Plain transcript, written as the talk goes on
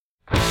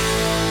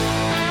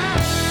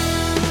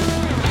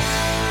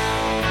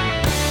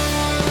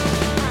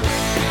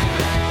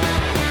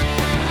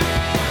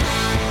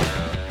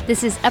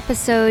This is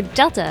episode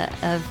Delta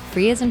of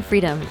Free as in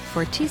Freedom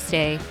for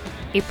Tuesday,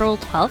 April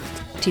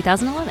 12th,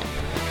 2011.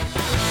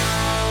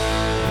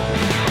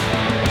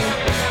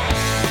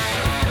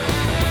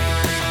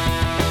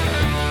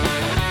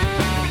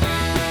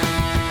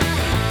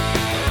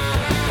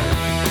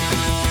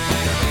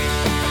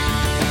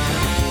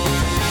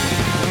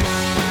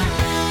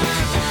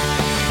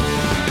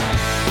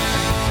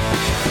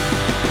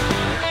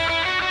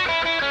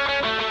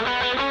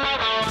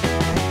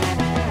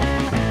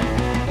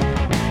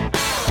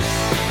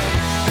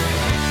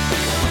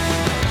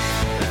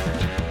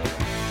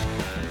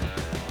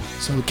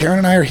 So Karen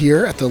and I are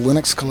here at the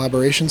Linux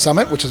Collaboration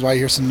Summit, which is why you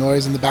hear some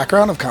noise in the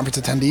background of conference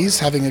attendees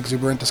having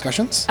exuberant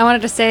discussions. I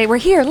wanted to say we're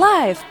here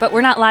live, but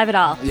we're not live at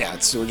all. Yeah,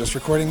 so we're just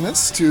recording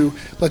this to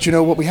let you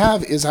know what we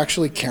have is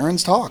actually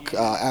Karen's talk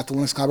at the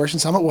Linux Collaboration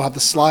Summit. We'll have the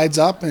slides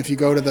up, and if you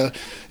go to the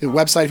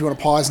website, if you want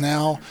to pause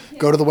now,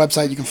 go to the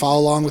website. You can follow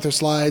along with her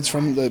slides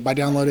by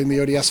downloading the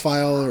ODS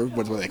file, or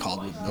what do they call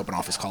them?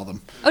 OpenOffice call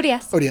them.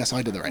 ODS. ODS,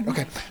 I did that right.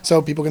 Okay,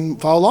 so people can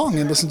follow along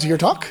and listen to your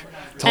talk.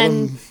 Tell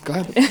them, go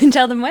ahead.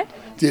 Tell them what?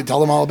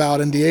 Tell them all about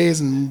NDAs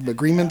and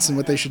agreements and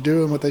what they should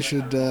do and what they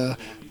should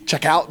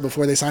check out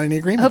before they sign any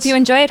agreements. Hope you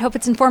enjoy it. Hope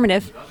it's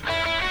informative.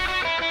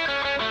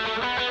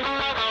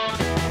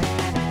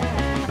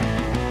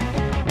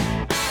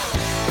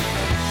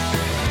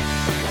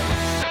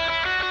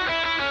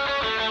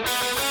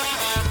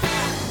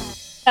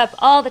 Up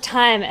all the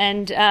time,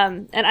 and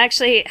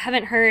actually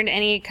haven't heard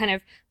any kind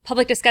of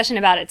public discussion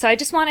about it. So I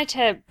just wanted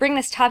to bring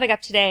this topic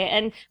up today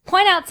and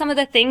point out some of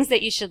the things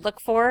that you should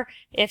look for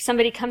if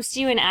somebody comes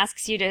to you and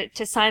asks you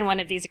to sign one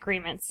of these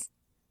agreements.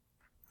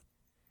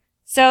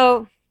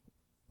 So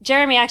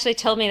Jeremy actually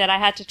told me that I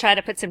had to try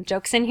to put some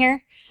jokes in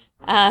here.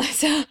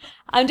 So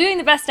I'm doing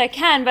the best I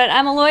can, but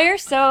I'm a lawyer,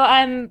 so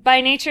I'm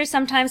by nature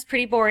sometimes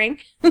pretty boring.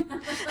 We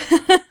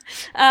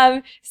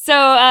have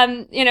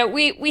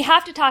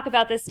to talk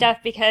about this stuff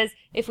because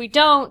if we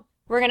don't,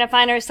 we're going to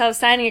find ourselves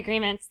signing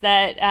agreements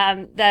that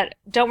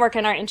don't work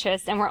in our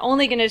interest, and we're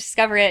only going to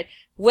discover it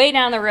way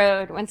down the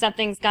road when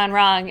something's gone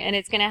wrong, and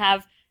it's going to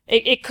have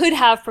it could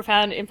have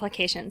profound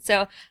implications.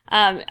 So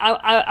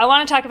I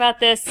want to talk about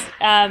this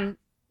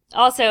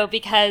also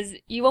because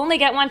you only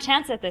get one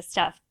chance at this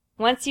stuff.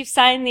 Once you've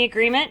signed the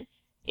agreement,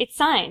 it's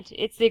signed.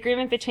 It's the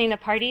agreement between the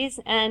parties,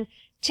 and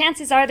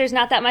chances are there's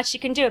not that much you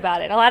can do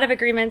about it. A lot of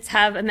agreements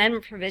have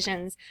amendment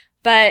provisions,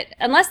 but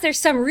unless there's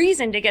some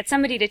reason to get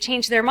somebody to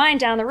change their mind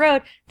down the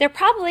road, they're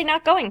probably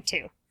not going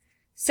to.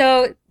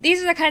 So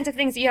these are the kinds of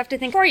things that you have to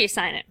think before you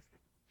sign it.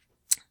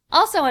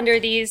 Also under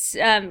these,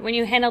 when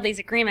you handle these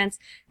agreements,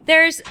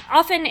 there's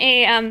often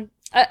a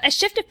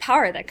shift of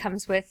power that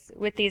comes with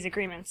these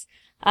agreements.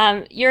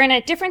 You're in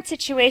a different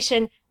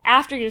situation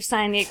after you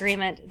sign the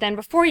agreement than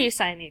before you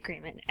sign the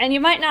agreement. And you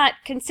might not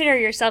consider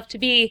yourself to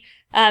be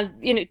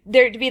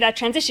there to be that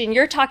transition.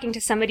 You're talking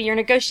to somebody, you're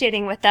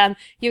negotiating with them,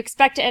 you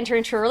expect to enter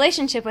into a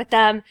relationship with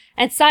them,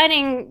 and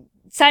signing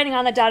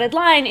on the dotted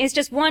line is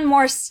just one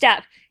more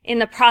step in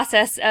the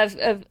process of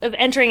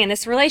entering in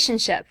this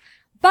relationship.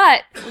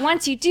 But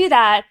once you do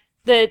that,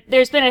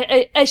 there's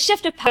been a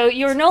shift of power.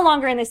 You're no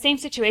longer in the same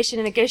situation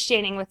in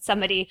negotiating with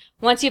somebody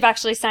once you've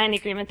actually signed the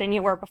agreement than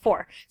you were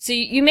before. So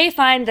you may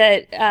find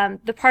that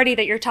the party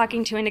that you're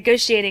talking to and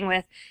negotiating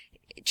with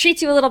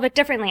treats you a little bit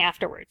differently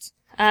afterwards.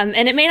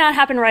 And it may not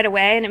happen right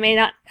away, and it may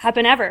not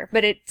happen ever,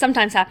 but it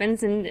sometimes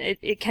happens, and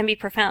it can be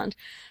profound.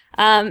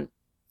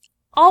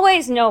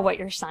 Always know what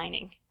you're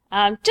signing.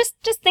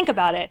 Just think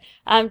about it.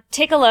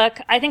 Take a look.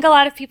 I think a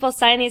lot of people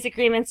sign these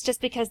agreements just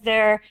because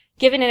they're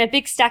given in a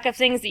big stack of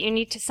things that you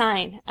need to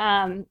sign.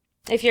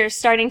 If you're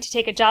starting to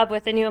take a job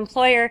with a new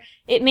employer,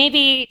 it may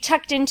be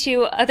tucked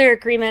into other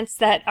agreements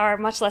that are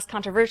much less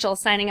controversial,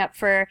 signing up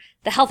for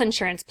the health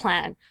insurance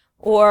plan.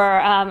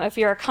 Or if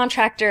you're a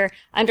contractor,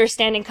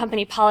 understanding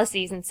company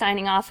policies and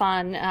signing off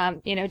on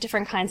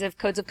different kinds of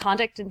codes of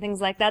conduct and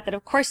things like that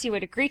of course you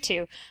would agree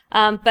to.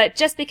 But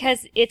just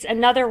because it's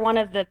another one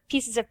of the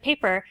pieces of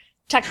paper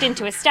tucked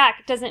into a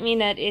stack doesn't mean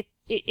that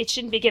it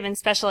shouldn't be given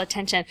special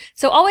attention.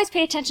 So always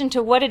pay attention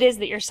to what it is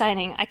that you're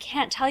signing. I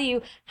can't tell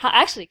you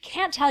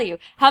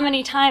how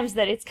many times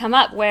that it's come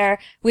up where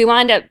we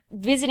wind up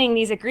visiting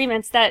these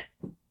agreements that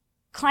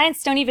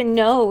clients don't even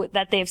know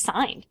that they've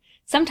signed.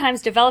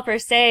 Sometimes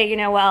developers say,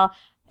 I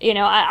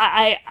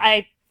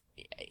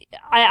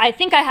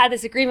think I had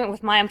this agreement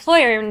with my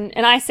employer,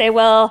 and I say,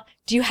 well,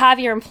 do you have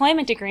your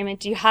employment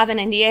agreement? Do you have an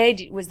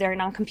NDA? Was there a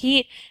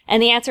non-compete?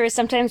 And the answer is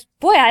sometimes,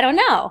 boy, I don't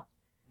know.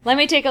 Let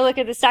me take a look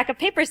at the stack of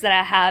papers that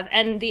I have.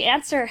 And the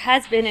answer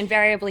has been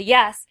invariably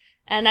yes,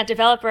 and that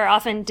developer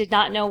often did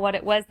not know what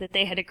it was that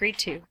they had agreed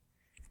to.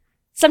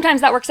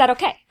 Sometimes that works out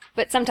okay,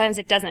 but sometimes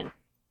it doesn't.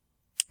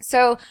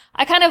 So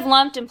I kind of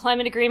lumped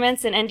employment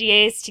agreements and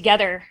NDAs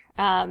together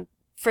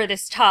for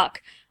this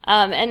talk.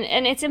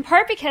 And it's in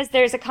part because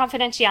there's a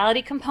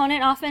confidentiality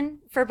component often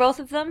for both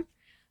of them.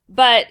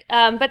 But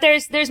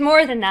there's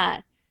more than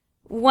that.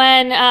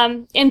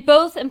 When in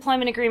both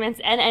employment agreements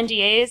and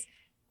NDAs,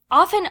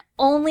 often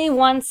only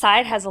one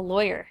side has a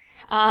lawyer.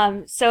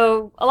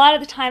 So a lot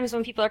of the times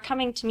when people are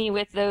coming to me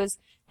with those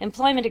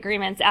employment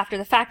agreements after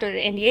the fact or the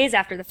NDAs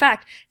after the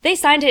fact, they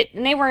signed it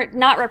and they were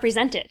not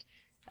represented.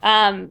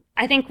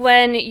 I think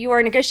when you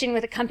are negotiating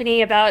with a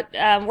company about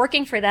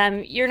working for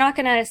them, you're not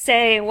going to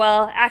say,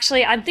 well,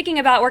 actually, I'm thinking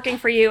about working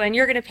for you and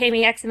you're going to pay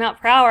me X amount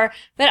per hour,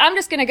 but I'm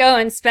just going to go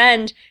and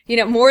spend,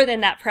 more than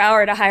that per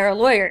hour to hire a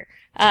lawyer.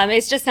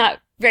 It's just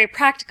not very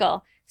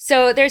practical.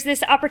 So there's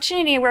this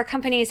opportunity where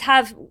companies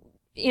have,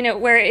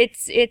 where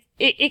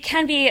it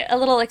can be a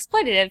little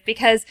exploitative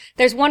because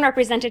there's one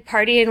represented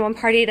party and one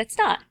party that's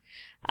not.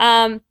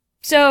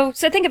 So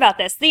think about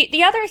this.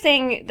 The other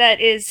thing that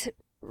is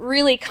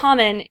really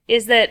common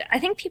is that I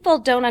think people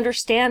don't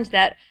understand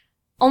that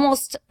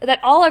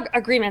all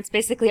agreements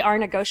basically are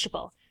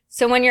negotiable.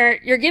 So when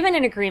you're given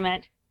an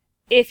agreement,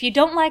 if you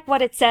don't like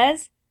what it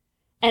says,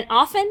 and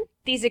often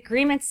these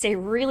agreements say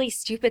really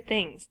stupid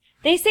things.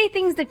 They say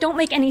things that don't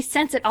make any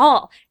sense at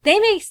all. They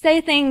may say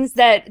things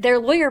that their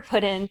lawyer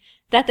put in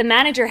that the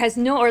manager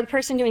or the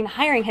person doing the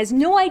hiring has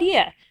no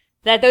idea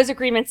that those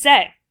agreements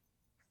say.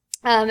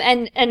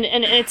 And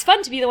it's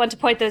fun to be the one to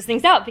point those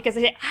things out because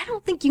I say, I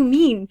don't think you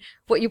mean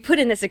what you put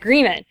in this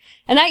agreement.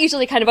 And that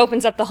usually kind of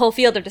opens up the whole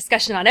field of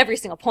discussion on every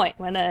single point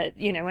when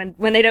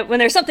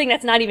there's something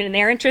that's not even in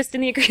their interest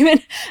in the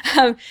agreement.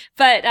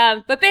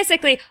 But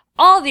basically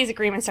all of these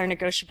agreements are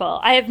negotiable.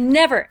 I have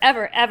never,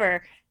 ever,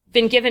 ever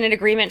been given an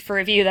agreement for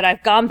review that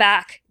I've gone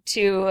back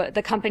to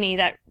the company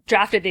that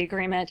drafted the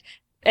agreement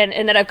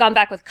and that I've gone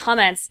back with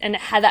comments and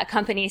had that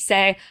company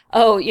say,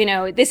 oh,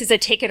 this is a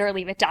take it or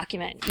leave it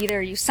document. Either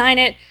you sign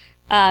it,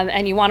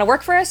 and you want to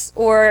work for us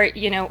or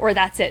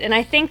that's it. And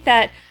I think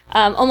that,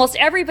 almost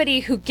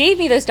everybody who gave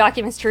me those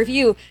documents to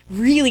review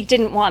really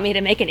didn't want me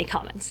to make any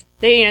comments.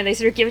 They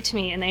sort of give it to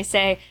me and they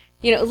say,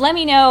 let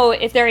me know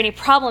if there are any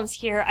problems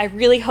here. I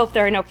really hope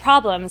there are no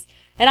problems.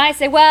 And I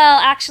say, well,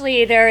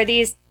 actually there are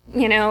these,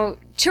 2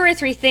 or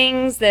 3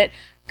 things that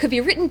could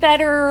be written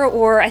better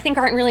or I think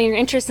aren't really in your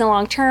interest in the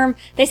long term.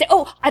 They say,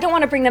 oh, I don't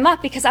want to bring them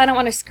up because I don't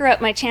want to screw up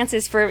my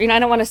chances for, I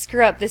don't want to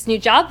screw up this new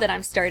job that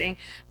I'm starting.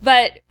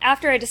 But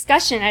after a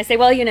discussion, I say,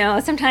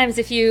 well, sometimes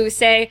if you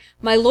say,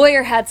 my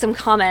lawyer had some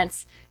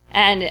comments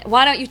and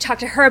why don't you talk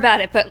to her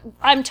about it? But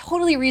I'm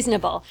totally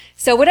reasonable.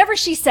 So whatever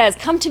she says,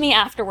 come to me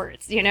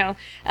afterwards, and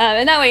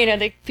that way,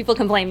 the people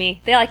can blame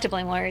me. They like to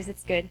blame lawyers.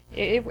 It's good.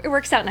 It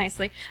works out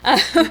nicely.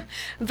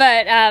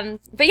 But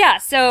yeah,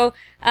 so,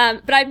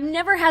 but I've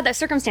never had that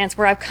circumstance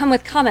where I've come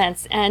with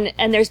comments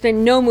and there's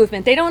been no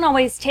movement. They don't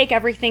always take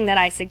everything that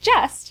I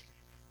suggest,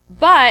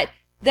 but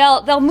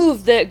they'll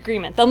move the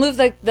agreement. They'll move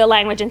the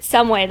language in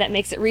some way that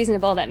makes it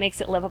reasonable, that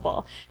makes it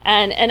livable.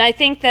 And I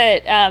think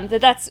that,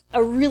 that's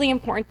a really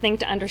important thing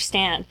to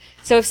understand.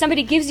 So if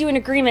somebody gives you an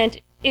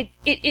agreement,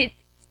 I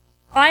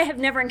have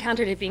never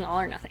encountered it being all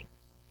or nothing.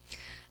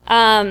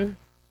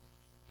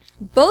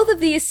 Both of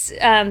these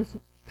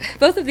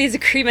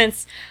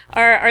agreements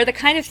are the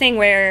kind of thing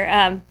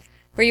where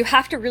you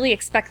have to really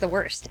expect the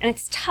worst. And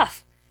it's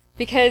tough.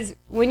 Because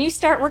when you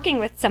start working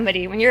with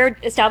somebody, when you're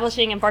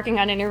establishing, embarking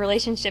on a new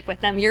relationship with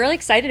them, you're really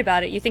excited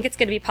about it. You think it's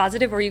going to be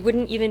positive, or you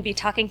wouldn't even be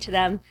talking to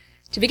them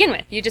to begin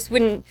with. You just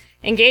wouldn't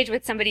engage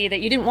with somebody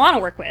that you didn't want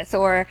to work with,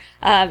 or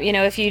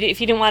if you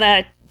didn't want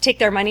to take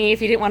their money,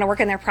 if you didn't want to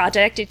work on their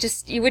project,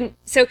 you wouldn't.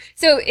 So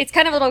it's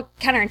kind of a little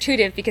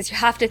counterintuitive because you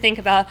have to think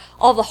about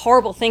all the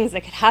horrible things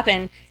that could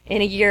happen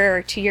in a year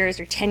or 2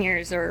 years or 10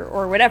 years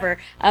or whatever.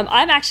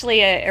 I'm actually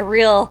a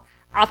real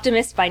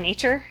optimist by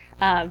nature.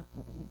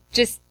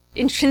 Just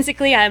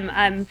intrinsically,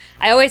 I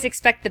always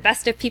expect the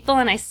best of people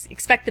and I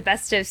expect the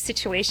best of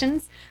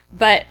situations,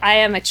 but I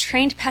am a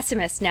trained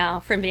pessimist now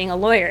from being a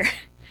lawyer.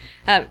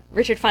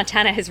 Richard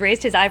Fontana has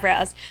raised his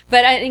eyebrows,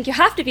 but I think you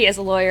have to be as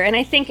a lawyer, and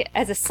I think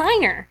as a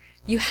signer,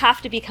 you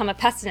have to become a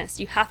pessimist.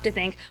 You have to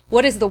think,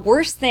 what is the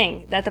worst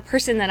thing that the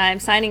person that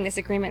I'm signing this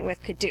agreement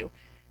with could do?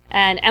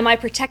 And am I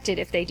protected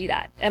if they do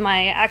that? Am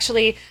I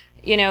actually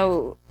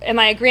am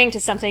I agreeing to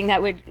something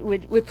that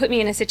would put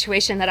me in a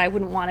situation that I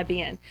wouldn't want to be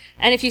in?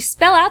 And if you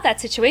spell out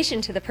that situation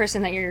to the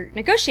person that you're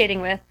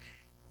negotiating with,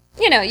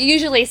 you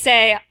usually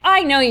say,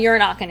 I know you're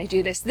not going to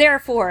do this,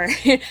 therefore,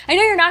 I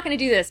know you're not going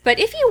to do this, but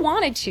if you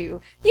wanted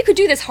to, you could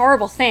do this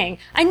horrible thing.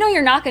 I know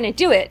you're not going to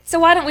do it, so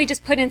why don't we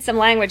just put in some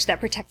language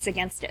that protects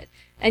against it?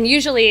 And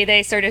usually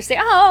they sort of say,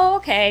 oh,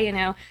 okay,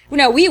 no,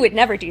 we would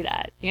never do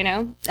that,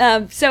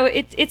 so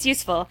it's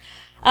useful.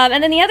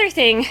 And then the other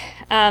thing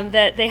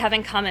that they have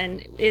in common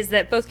is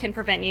that both can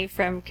prevent you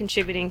from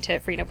contributing to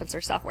free and open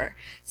source software.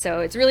 So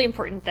it's really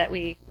important that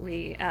we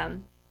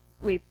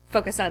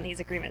focus on these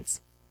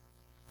agreements.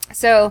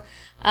 So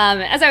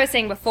as I was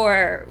saying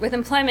before, with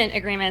employment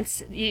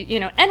agreements, and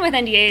with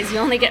NDAs, you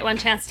only get one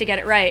chance to get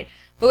it right.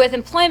 But with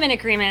employment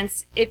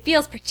agreements, it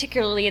feels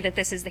particularly that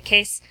this is the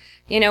case.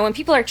 When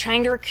people are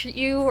trying to recruit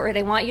you or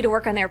they want you to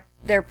work on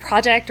their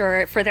project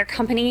or for their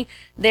company,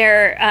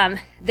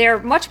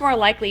 they're much more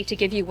likely to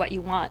give you what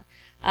you want.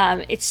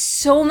 It's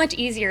so much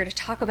easier to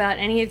talk about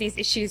any of these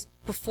issues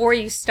before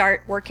you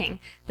start working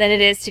than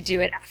it is to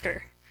do it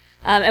after.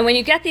 And when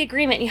you get the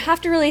agreement, you have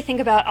to really think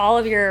about all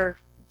of your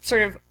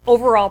sort of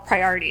overall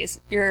priorities.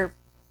 I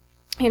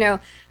know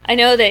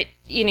that,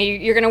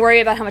 you're going to worry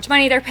about how much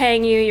money they're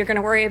paying you. You're going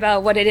to worry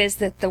about what it is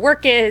that the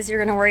work is. You're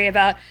going to worry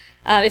about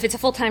if it's a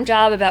full-time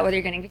job, about whether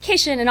you're getting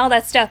vacation and all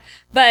that stuff.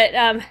 But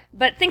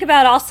think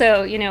about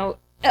also,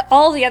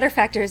 all the other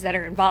factors that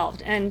are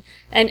involved, and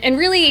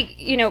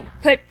really,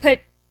 put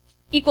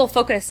equal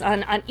focus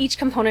on each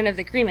component of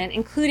the agreement,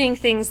 including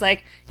things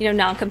like,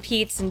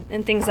 non-competes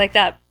and things like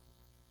that.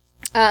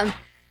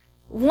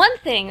 One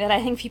thing that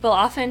I think people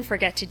often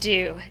forget to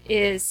do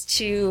is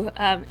to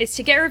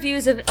get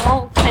reviews of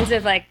all kinds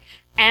of like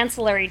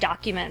ancillary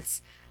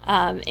documents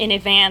in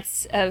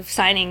advance of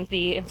signing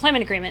the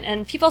employment agreement.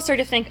 And people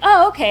sort of think,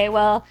 oh, okay,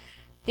 well,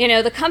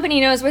 the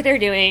company knows what they're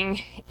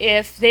doing.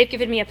 If they've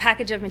given me a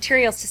package of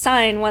materials to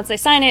sign, once I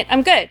sign it,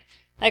 I'm good.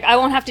 Like, I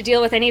won't have to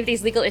deal with any of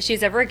these legal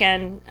issues ever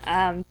again.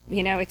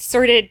 It's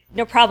sorted,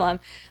 no problem.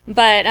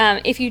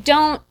 But if you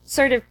don't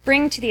sort of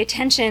bring to the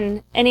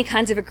attention any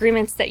kinds of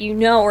agreements that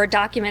or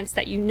documents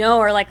that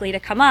are likely to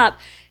come up,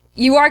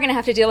 you are going to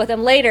have to deal with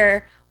them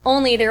later,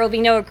 only there will be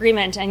no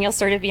agreement and you'll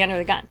sort of be under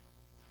the gun.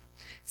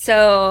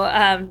 So,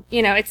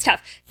 it's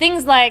tough.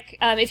 Things like,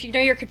 if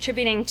you're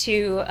contributing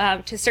to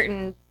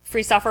certain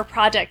free software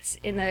projects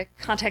in the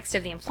context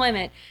of the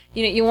employment,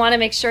 you want to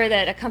make sure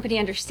that a company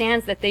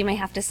understands that they may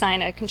have to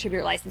sign a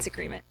contributor license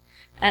agreement,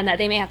 and that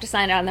they may have to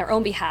sign it on their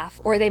own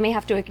behalf, or they may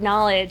have to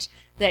acknowledge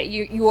that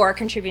you are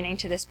contributing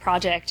to this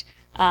project,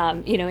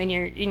 in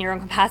your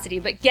own capacity.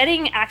 But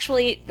getting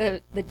actually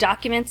the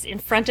documents in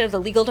front of the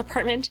legal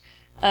department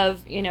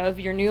of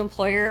your new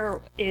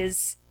employer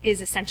is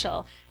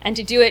essential, and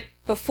to do it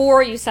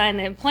before you sign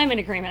the employment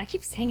agreement. I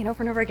keep saying it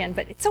over and over again,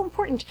 but it's so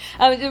important.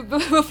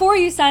 Before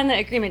you sign the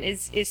agreement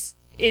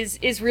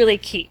is really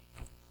key.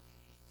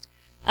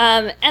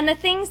 And the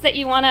things that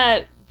you want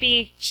to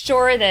be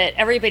sure that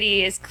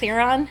everybody is clear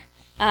on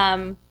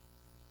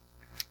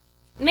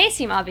may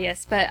seem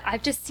obvious, but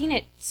I've just seen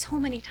it so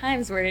many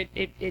times where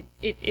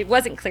it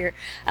wasn't clear.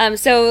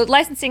 So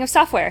licensing of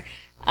software.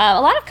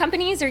 A lot of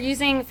companies are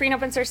using free and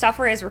open source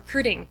software as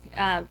recruiting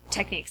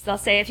techniques. They'll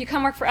say, if you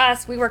come work for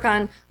us, we work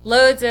on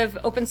loads of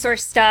open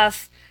source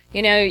stuff.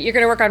 You're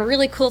going to work on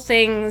really cool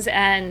things,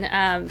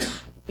 and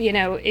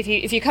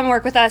if you come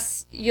work with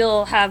us,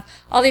 you'll have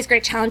all these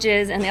great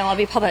challenges, and they'll all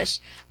be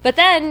published. But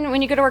then,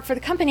 when you go to work for the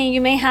company,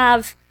 you may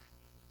have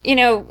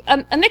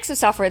a mix of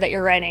software that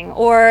you're writing,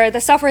 or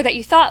the software that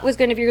you thought was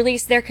going to be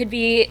released. There could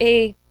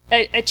be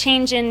a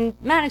change in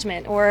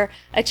management or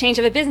a change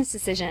of a business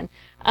decision.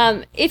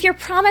 If you're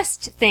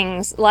promised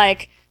things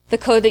like the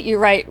code that you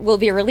write will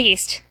be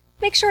released,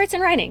 make sure it's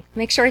in writing.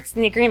 Make sure it's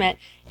in the agreement.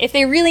 If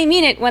they really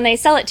mean it when they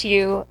sell it to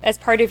you as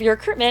part of your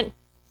recruitment,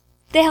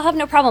 they'll have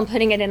no problem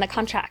putting it in the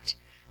contract.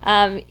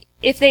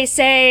 If they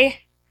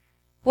say,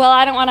 well,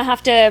 I don't want to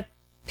have to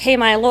pay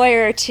my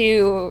lawyer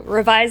to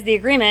revise the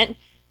agreement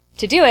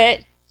to do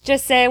it,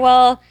 just say,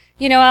 well,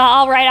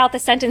 I'll write out the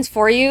sentence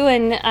for you,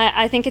 and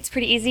I think it's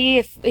pretty easy.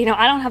 If, I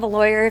don't have a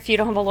lawyer, if you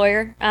don't have a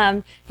lawyer,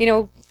 I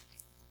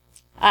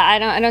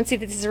don't see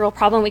that this is a real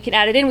problem. We can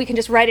add it in. We can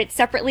just write it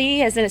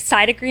separately as a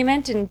side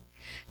agreement, and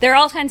there are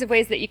all kinds of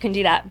ways that you can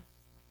do that.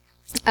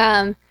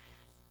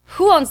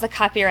 Who owns the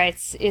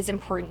copyrights is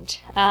important.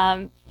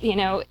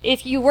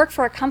 If you work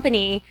for a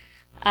company,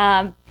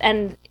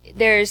 and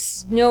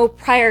there's no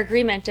prior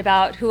agreement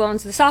about who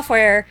owns the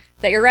software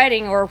that you're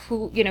writing, or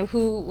who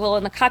will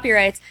own the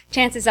copyrights,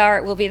 chances are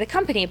it will be the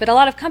company. But a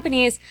lot of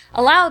companies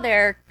allow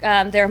their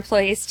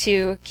employees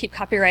to keep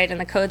copyright in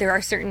the code. There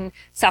are certain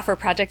software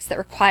projects that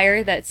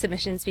require that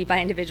submissions be by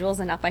individuals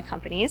and not by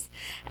companies.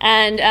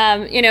 And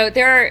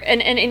there are,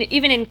 and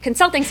even in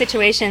consulting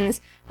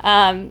situations,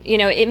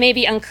 it may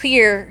be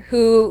unclear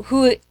who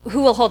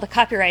will hold the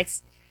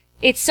copyrights.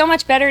 It's so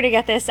much better to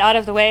get this out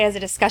of the way as a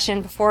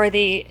discussion before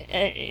the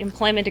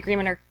employment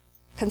agreement or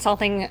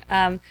consulting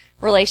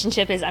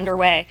relationship is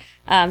underway.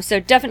 So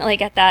definitely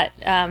get that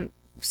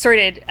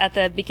sorted at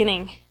the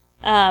beginning.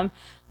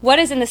 What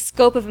is in the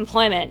scope of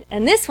employment?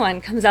 And this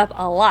one comes up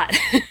a lot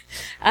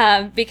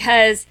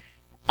because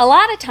a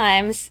lot of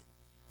times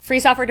free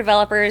software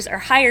developers are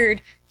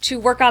hired to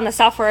work on the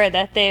software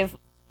that they've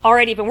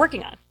already been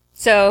working on.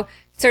 So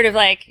sort of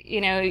like,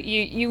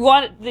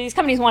 these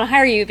companies want to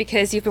hire you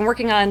because you've been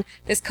working on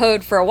this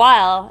code for a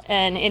while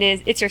and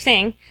it's your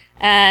thing.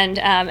 And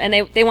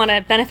they want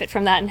to benefit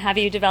from that and have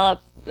you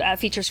develop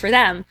features for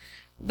them.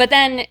 But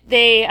then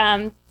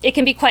it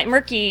can be quite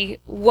murky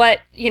what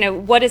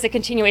is a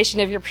continuation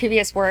of your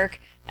previous work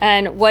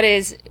and what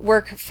is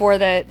work for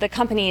the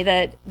company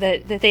that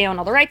they own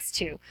all the rights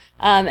to.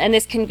 And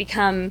this can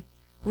become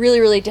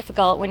really, really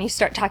difficult when you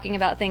start talking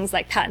about things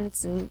like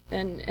patents and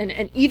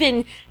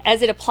even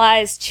as it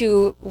applies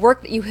to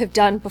work that you have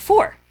done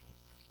before.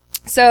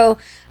 So,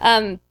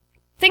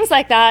 things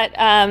like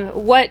that,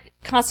 what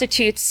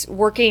constitutes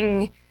work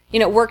done,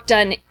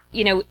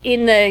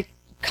 in the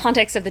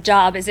context of the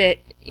job? Is it,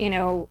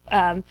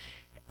 I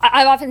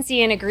often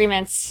see in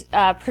agreements,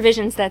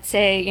 provisions that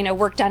say,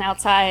 work done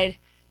outside,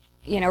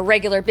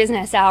 regular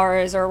business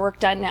hours, or work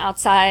done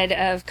outside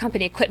of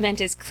company equipment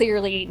is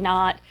clearly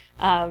not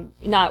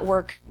not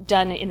work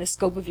done in the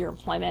scope of your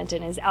employment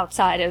and is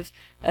outside of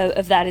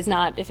that, is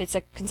not, if it's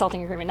a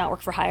consulting agreement, not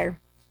work for hire.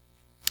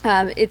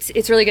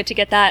 It's really good to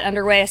get that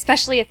underway,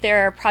 especially if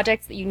there are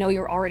projects that you know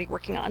you're already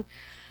working on.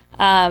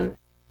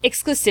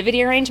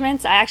 Exclusivity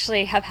arrangements. I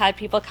actually have had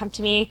people come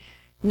to me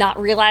not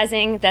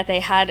realizing that they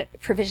had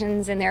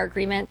provisions in their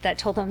agreement that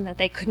told them that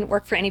they couldn't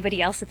work for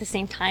anybody else at the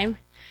same time.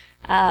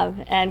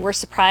 And were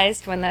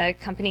surprised when the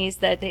companies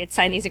that they had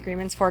signed these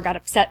agreements for got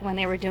upset when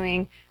they were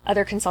doing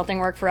other consulting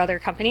work for other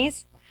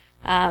companies.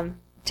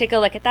 Take a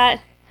look at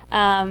that.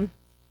 And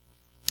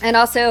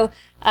also,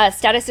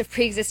 status of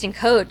pre-existing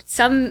code.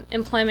 Some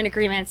employment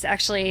agreements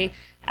actually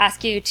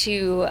ask you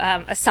to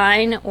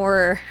assign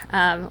or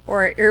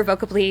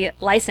irrevocably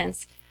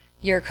license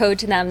your code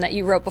to them that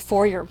you wrote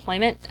before your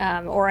employment,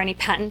 or any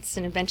patents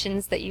and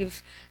inventions that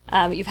you've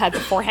had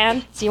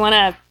beforehand. So you want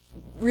to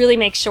really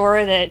make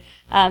sure that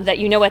that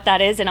you know what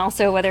that is, and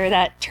also whether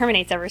that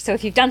terminates ever. So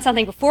if you've done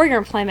something before your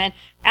employment,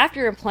 after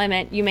your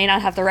employment, you may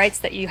not have the rights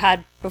that you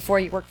had before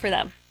you worked for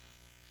them.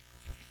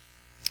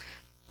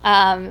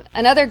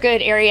 Another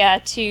good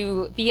area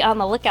to be on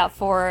the lookout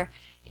for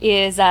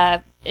is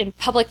in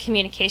public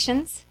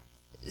communications.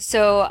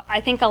 So I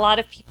think a lot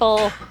of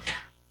people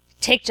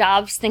take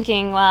jobs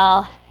thinking,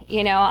 well,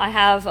 you know, I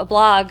have a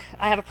blog,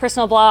 I have a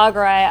personal blog,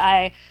 or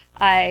I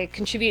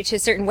contribute to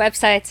certain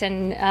websites,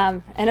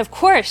 and of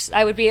course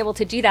I would be able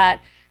to do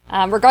that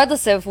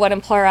regardless of what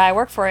employer I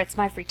work for. It's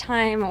my free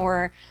time,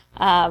 or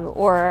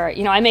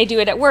you know, I may do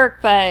it at work,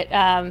 but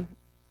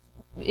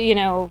you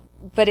know,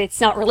 but it's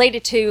not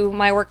related to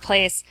my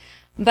workplace.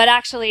 But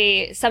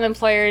actually, some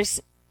employers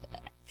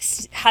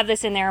have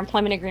this in their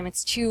employment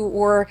agreements too,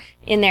 or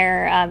in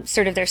their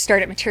sort of their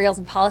startup materials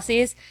and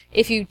policies.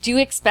 If you do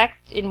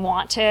expect and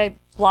want to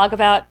blog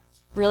about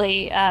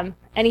really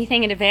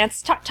anything in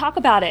advance, talk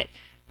about it.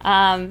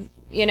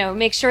 You know,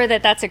 make sure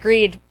that that's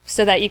agreed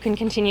so that you can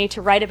continue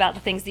to write about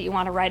the things that you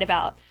want to write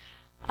about.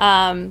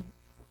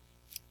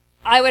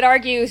 I would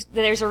argue that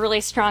there's a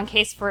really strong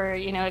case for,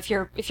 you know, if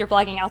you're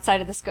blogging outside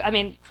of the scope. I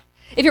mean,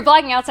 if you're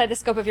blogging outside the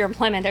scope of your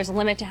employment, there's a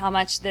limit to how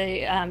much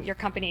your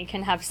company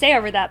can have say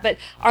over that. But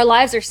our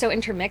lives are so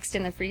intermixed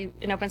in the free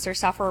and open source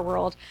software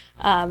world,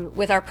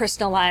 with our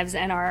personal lives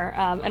and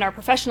our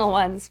professional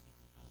ones,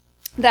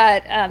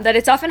 that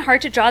it's often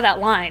hard to draw that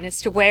line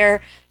as to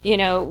where, you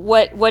know,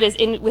 what is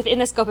within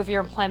the scope of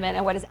your employment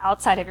and what is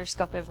outside of your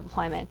scope of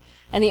employment.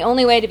 And the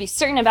only way to be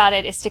certain about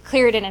it is to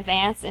clear it in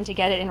advance and to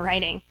get it in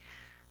writing.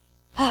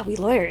 We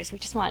lawyers, we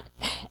just want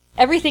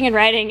everything in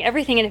writing,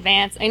 everything in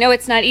advance. I know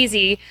it's not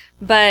easy,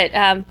 but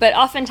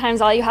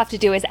oftentimes all you have to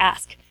do is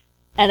ask,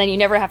 and then you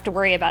never have to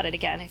worry about it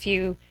again. If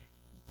you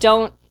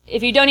don't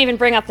even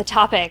bring up the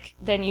topic,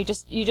 then you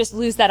just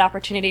lose that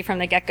opportunity from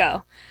the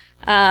get-go.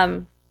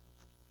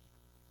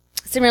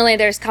 Similarly,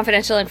 there's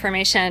confidential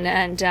information,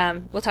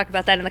 and we'll talk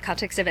about that in the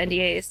context of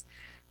NDAs.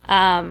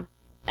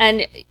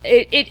 And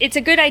it's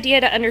a good idea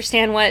to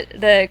understand what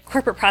the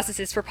corporate process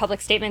is for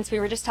public statements. We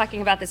were just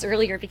talking about this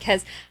earlier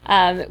because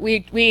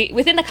we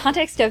within the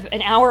context of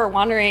an hour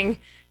wandering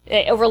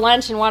over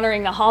lunch and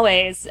wandering the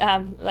hallways,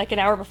 like an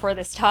hour before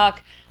this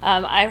talk,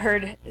 I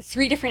heard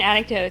 3 different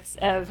anecdotes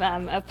of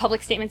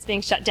public statements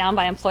being shut down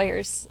by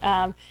employers.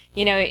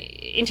 You know,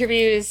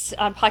 interviews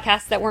on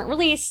podcasts that weren't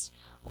released,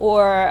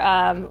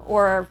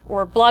 or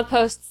blog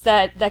posts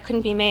that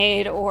couldn't be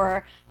made,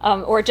 or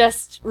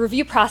just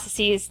review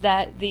processes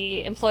that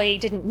the employee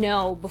didn't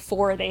know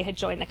before they had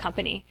joined the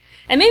company.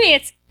 And maybe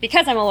it's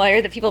because I'm a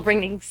lawyer that people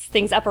bring these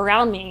things up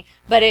around me,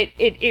 but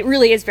it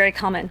really is very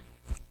common.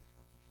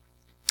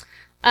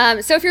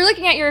 So if you're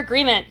looking at your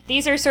agreement,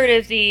 these are sort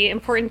of the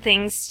important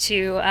things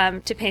to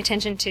pay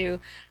attention to.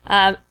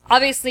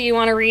 Obviously, you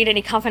want to read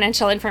any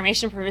confidential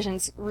information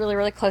provisions really,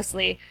 really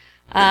closely.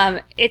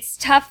 It's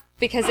tough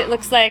because it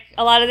looks like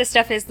a lot of this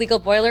stuff is legal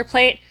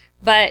boilerplate,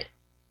 but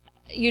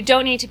you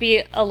don't need to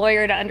be a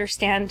lawyer to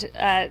understand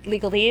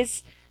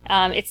legalese.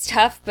 It's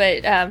tough,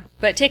 but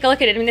take a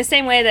look at it. I mean, the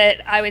same way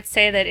that I would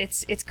say that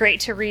it's great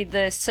to read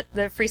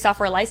the free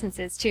software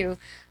licenses too.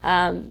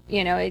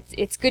 You know,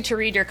 it's good to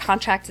read your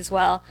contracts as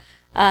well.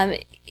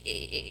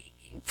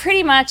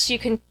 Pretty much, you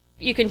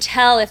can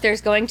tell if there's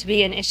going to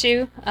be an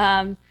issue.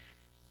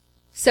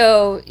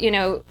 So, you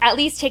know, at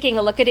least taking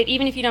a look at it,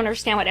 even if you don't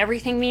understand what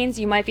everything means,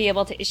 you might be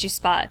able to issue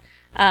spot.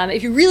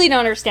 If you really don't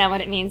understand what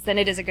it means, then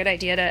it is a good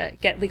idea to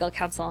get legal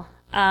counsel.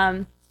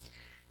 A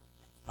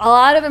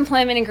lot of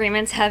employment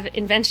agreements have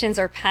inventions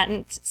or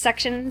patent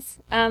sections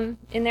in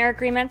their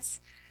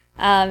agreements.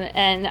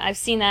 And I've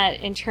seen that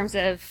in terms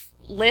of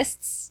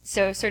lists,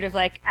 so sort of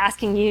like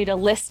asking you to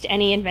list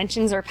any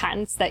inventions or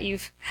patents that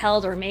you've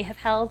held or may have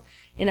held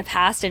in the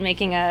past, and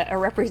making a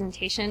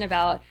representation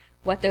about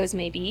what those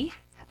may be.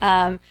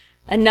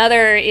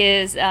 Another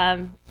is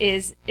asking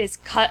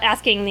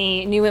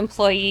the new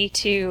employee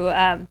to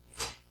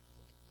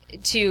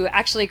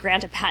actually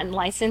grant a patent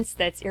license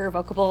that's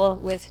irrevocable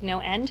with no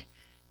end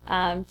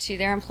to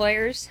their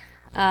employers,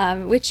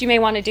 which you may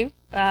want to do,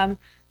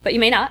 but you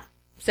may not.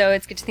 So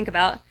it's good to think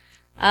about.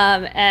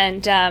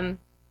 And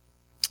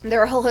There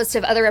are a whole host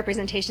of other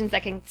representations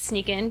that can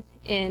sneak in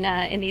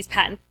these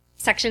patent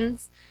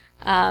sections.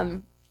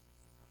 And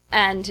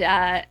I've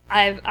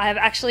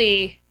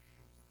actually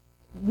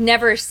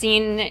never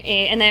seen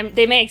and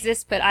they may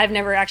exist, but I've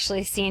never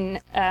actually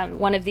seen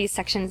one of these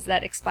sections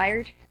that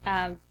expired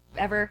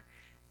ever.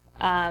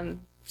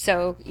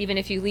 So even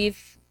if you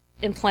leave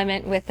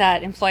employment with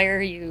that employer,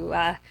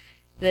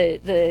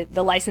 the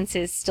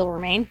licenses still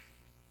remain.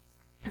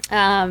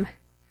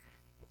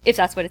 If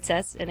that's what it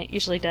says, and it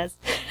usually does.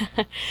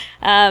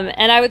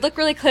 And I would look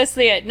really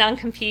closely at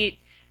non-compete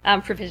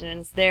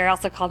provisions. They're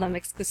also called them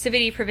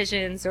exclusivity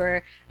provisions,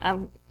 or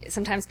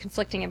sometimes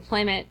conflicting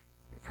employment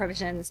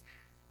provisions.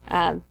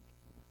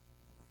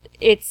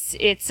 It's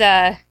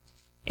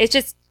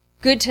just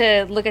good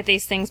to look at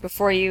these things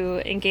before you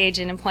engage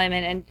in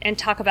employment and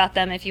talk about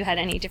them if you had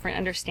any different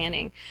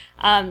understanding.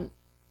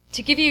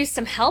 To give you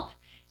some help,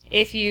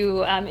 if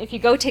you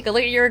go take a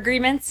look at your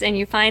agreements and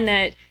you find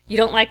that you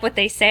don't like what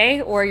they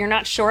say or you're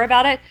not sure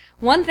about it,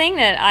 one thing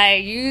that I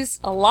use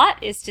a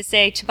lot is to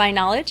say, to my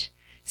knowledge.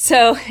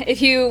 So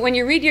when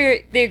you read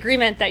the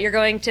agreement that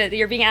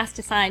you're being asked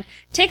to sign,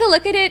 take a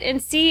look at it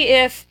and see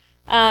if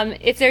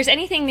there's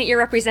anything that you're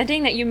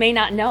representing that you may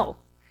not know.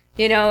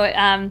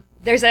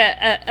 There's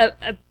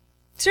a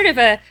sort of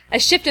a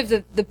shift of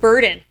the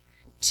burden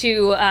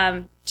to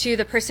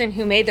the person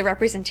who made the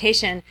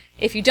representation.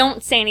 If you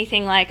don't say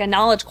anything like a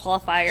knowledge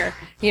qualifier,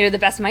 the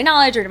best of my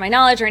knowledge or to my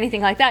knowledge or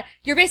anything like that,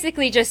 you're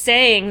basically just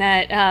saying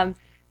that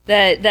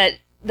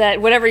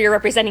that whatever you're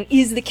representing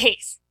is the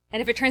case.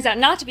 And if it turns out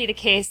not to be the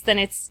case, then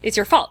it's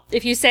your fault.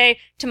 If you say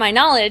to my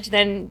knowledge,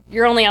 then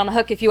you're only on the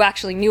hook if you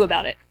actually knew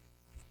about it.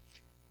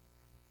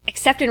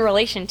 Except in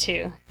relation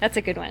to, that's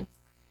a good one.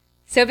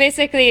 So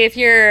basically, if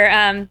you're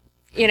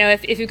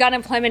if you've got an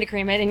employment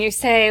agreement and you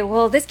say,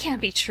 well, this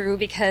can't be true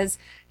because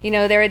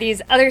there are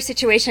these other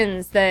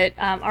situations that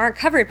aren't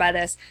covered by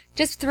this,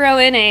 just throw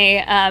in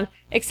a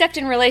except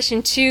in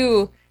relation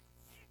to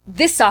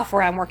this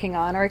software I'm working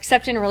on, or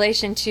except in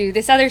relation to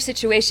this other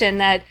situation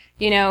that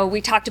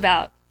we talked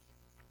about.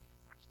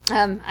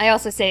 I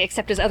also say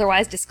except as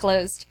otherwise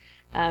disclosed,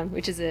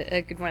 which is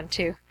a good one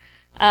too.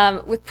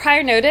 With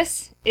prior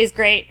notice is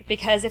great,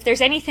 because if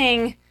there's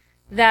anything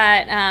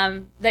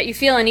that you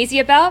feel uneasy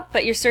about,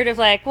 but you're sort of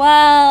like,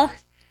 well,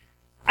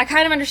 I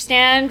kind of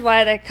understand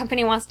why the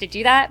company wants to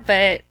do that,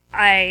 but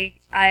I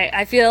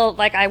feel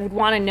like I would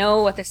want to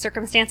know what the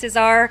circumstances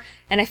are,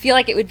 and I feel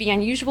like it would be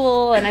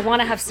unusual, and I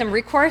want to have some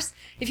recourse.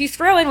 If you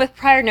throw in with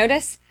prior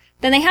notice,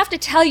 then they have to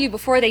tell you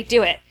before they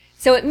do it.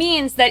 So it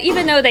means that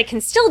even though they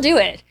can still do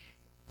it,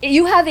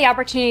 you have the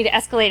opportunity to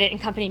escalate it in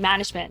company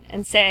management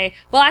and say,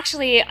 well,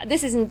 actually,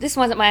 this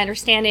wasn't my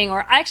understanding,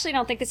 or I actually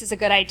don't think this is a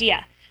good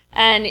idea.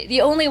 And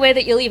the only way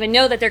that you'll even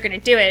know that they're going to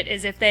do it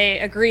is if they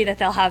agree that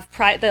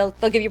they'll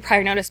give you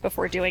prior notice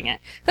before doing it.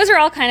 Those are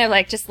all kind of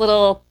like just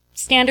little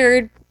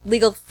standard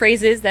legal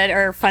phrases that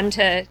are fun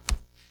to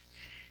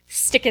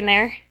stick in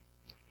there.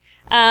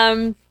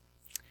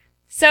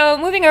 So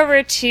moving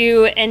over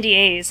to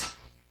NDAs.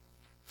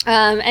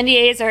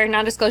 NDAs are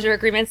non-disclosure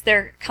agreements.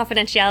 They're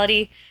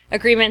confidentiality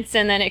agreements,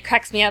 and then it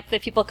cracks me up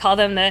that people call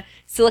them the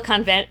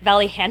Silicon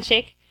Valley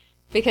handshake,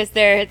 because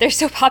they're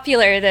so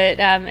popular that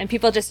and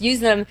people just use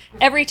them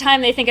every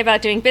time they think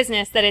about doing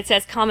business, that it's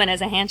as common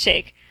as a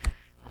handshake.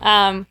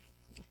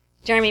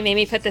 Jeremy made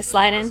me put this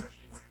slide in.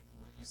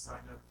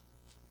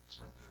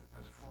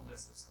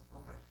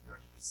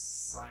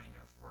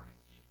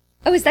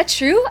 Oh, is that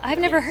true? I've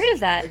never heard of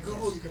that. At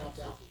Google, you can opt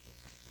out.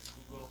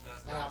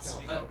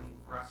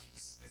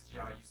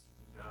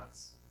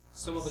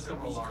 Some of the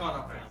companies you can't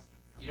opt out.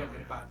 You don't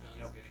get back.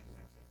 You don't get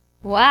anything.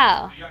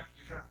 Wow.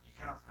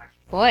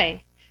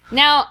 Boy.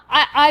 Now,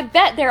 I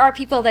bet there are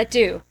people that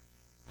do.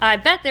 I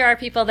bet there are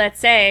people that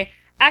say,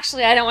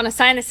 actually, I don't want to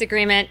sign this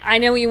agreement. I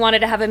know you wanted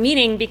to have a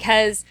meeting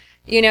because,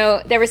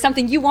 there was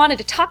something you wanted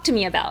to talk to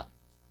me about.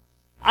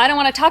 I don't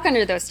want to talk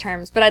under those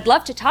terms, but I'd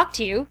love to talk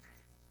to you.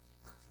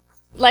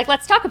 Like,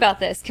 let's talk about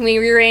this. Can we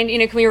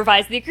can we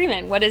revise the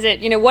agreement? What is it,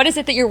 what is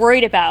it that you're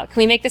worried about? Can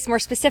we make this more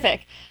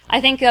specific?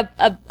 I think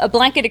a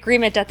blanket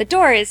agreement at the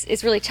door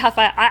is really tough.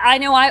 I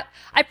know I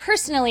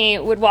personally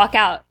would walk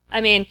out.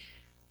 I mean,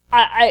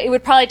 it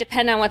would probably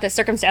depend on what the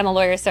circumstance. I'm a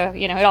lawyer, so,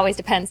 it always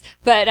depends.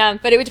 But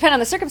it would depend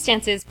on the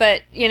circumstances.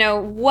 But,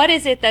 what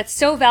is it that's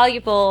so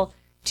valuable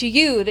to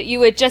you that you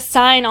would just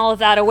sign all of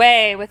that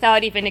away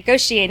without even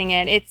negotiating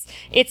it?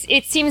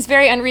 It seems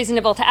very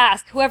unreasonable to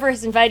ask. Whoever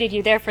has invited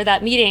you there for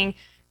that meeting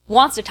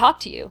wants to talk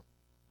to you.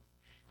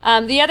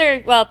 The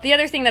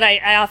other thing that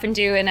I often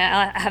do, and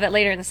I have it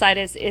later in the slide,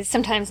 is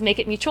sometimes make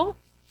it mutual.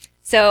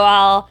 So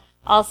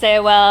I'll say,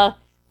 well,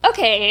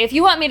 okay, if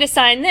you want me to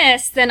sign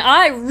this, then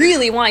I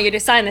really want you to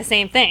sign the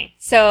same thing.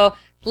 So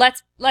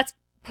let's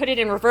put it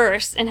in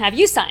reverse and have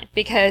you sign,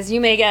 because you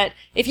may get,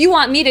 if you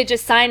want me to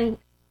just sign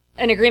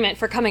an agreement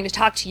for coming to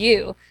talk to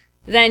you,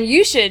 then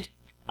you should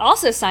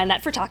also sign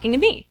that for talking to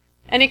me.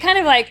 And it kind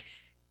of like,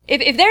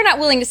 if they're not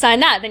willing to sign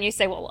that, then you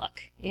say, well,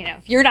 look,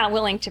 if you're not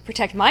willing to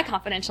protect my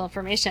confidential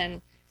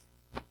information,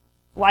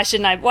 why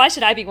should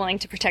I be willing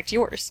to protect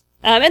yours?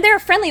 And there are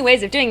friendly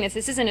ways of doing this.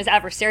 This isn't as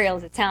adversarial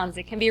as it sounds.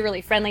 It can be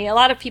really friendly. A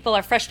lot of people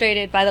are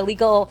frustrated by the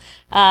legal,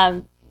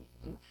 by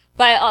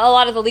a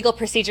lot of the legal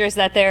procedures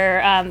that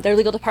their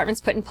legal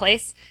departments put in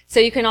place. So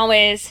you can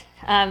always,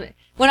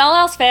 when all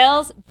else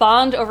fails,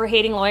 bond over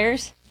hating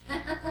lawyers.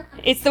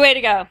 It's the way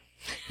to go.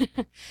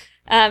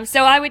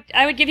 So I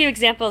would give you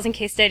examples and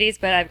case studies,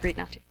 but I've agreed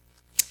not to.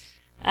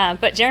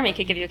 But Jeremy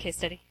could give you a case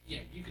study. Yeah,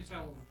 you could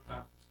tell them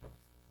about.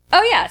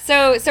 Oh yeah.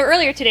 So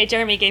earlier today,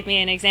 Jeremy gave me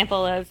an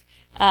example of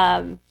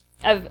that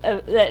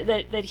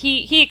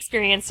he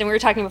experienced, and we were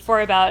talking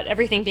before about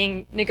everything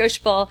being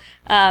negotiable,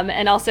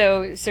 and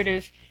also sort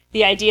of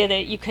the idea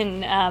that you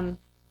can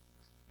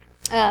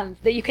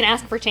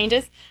ask for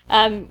changes.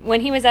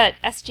 When he was at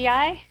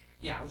SGI.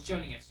 Yeah, I was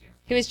joining SGI.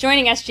 He was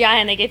joining SGI,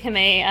 and they gave him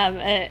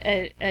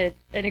an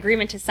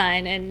agreement to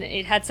sign, and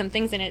it had some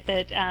things in it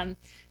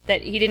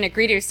that he didn't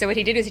agree to. So what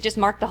he did was he just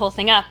marked the whole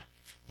thing up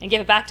and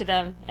gave it back to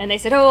them. And they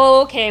said,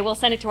 "Oh, okay, we'll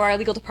send it to our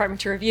legal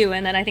department to review."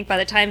 And then I think by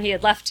the time he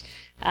had left,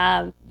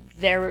 no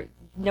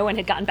one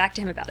had gotten back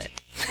to him about it.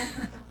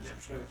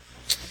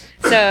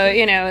 So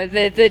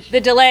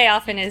the delay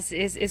often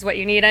is what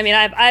you need. I mean,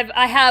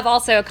 I have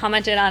also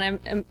commented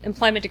on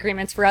employment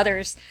agreements for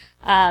others,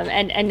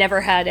 and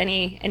never had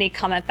any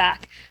comment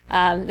back.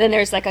 Then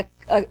there's like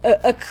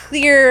a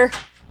clear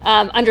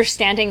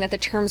understanding that the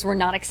terms were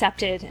not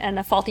accepted and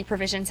the faulty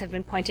provisions have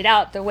been pointed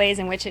out. The ways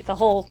in which the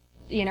whole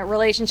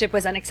relationship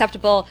was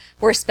unacceptable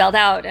were spelled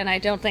out, and I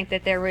don't think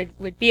that there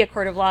would be a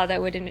court of law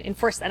that would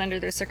enforce that under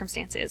those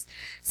circumstances.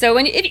 So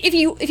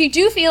if you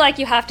do feel like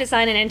you have to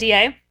sign an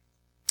NDA,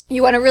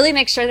 you want to really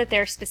make sure that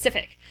they're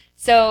specific.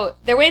 So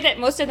the way that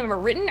most of them are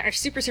written are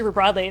super, super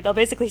broadly. They'll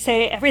basically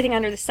say everything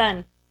under the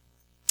sun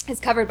is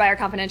covered by our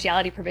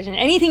confidentiality provision.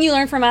 Anything you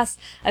learn from us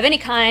of any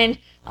kind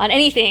on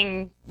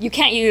anything you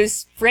can't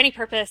use for any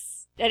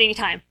purpose at any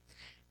time.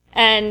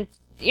 And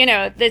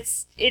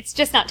it's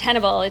just not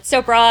tenable. It's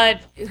so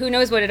broad. Who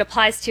knows what it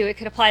applies to? It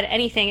could apply to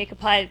anything. It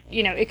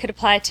could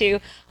apply to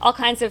all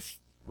kinds of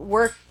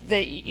work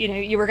that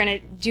you were going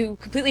to do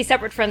completely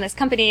separate from this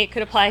company. It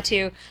could apply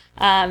to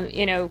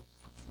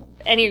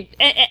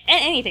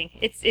anything.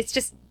 It's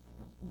just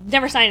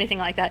never sign anything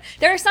like that.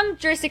 There are some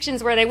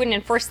jurisdictions where they wouldn't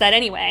enforce that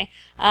anyway.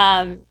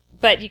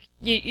 But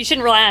you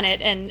shouldn't rely on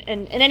it.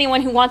 And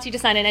anyone who wants you to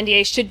sign an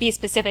NDA should be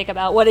specific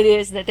about what it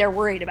is that they're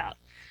worried about.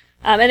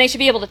 And they should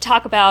be able to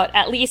talk about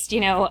at least,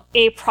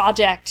 a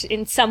project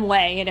in some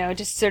way,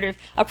 just sort of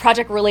a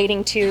project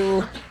relating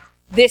to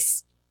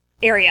this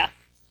area,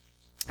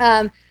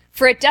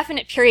 for a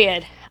definite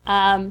period.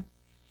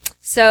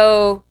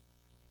 So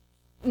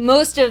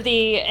most of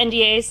the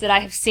NDAs that I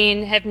have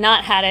seen have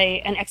not had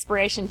an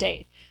expiration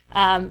date.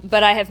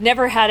 But I have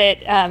never had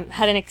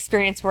an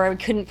experience where we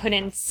couldn't put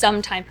in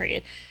some time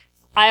period.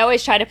 I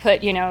always try to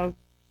put,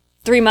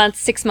 3 months,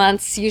 6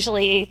 months.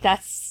 Usually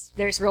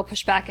there's real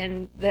pushback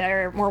and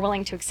they're more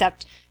willing to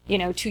accept,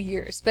 2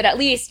 years. But at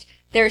least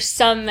there's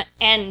some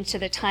end to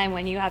the time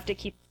when you have to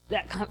keep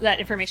that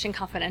information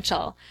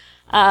confidential.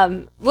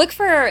 Look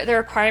for the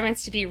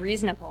requirements to be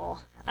reasonable.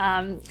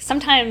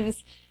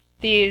 Sometimes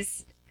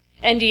these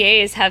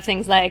NDAs have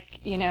things like,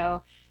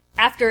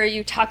 after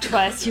you talk to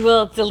us, you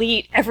will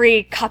delete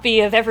every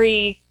copy of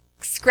every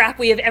scrap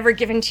we have ever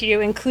given to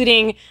you,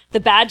 including the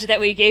badge that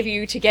we gave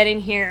you to get in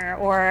here,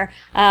 or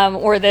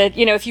the,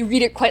 if you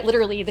read it quite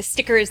literally, the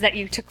stickers that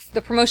you took,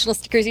 the promotional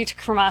stickers you took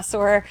from us,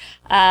 or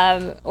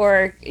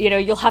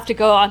you'll have to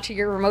go onto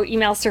your remote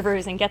email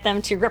servers and get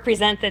them to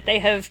represent that they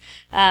have,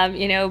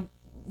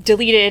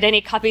 deleted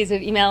any copies of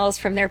emails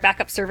from their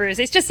backup servers.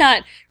 It's just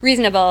not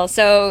reasonable.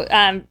 So,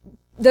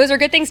 those are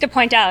good things to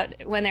point out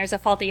when there's a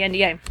faulty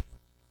NDA.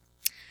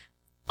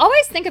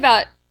 Always think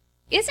about,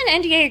 is an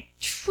NDA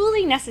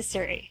truly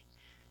necessary?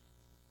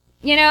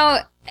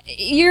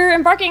 You're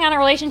embarking on a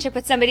relationship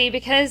with somebody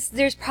because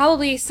there's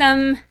probably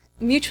some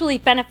mutually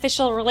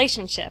beneficial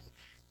relationship.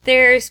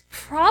 There's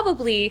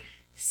probably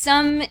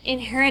some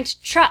inherent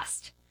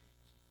trust.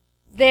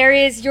 There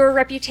is your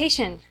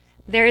reputation.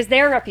 There's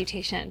their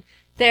reputation.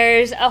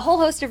 There's a whole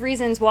host of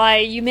reasons why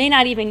you may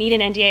not even need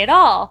an NDA at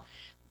all.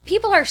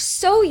 People are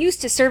so used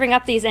to serving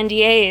up these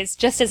NDAs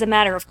just as a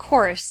matter of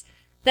course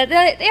that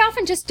they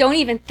often just don't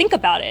even think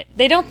about it.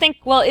 They don't think,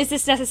 well, is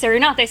this necessary or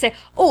not? They say,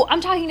 oh,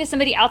 I'm talking to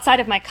somebody outside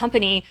of my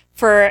company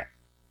for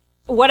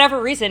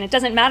whatever reason. It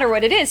doesn't matter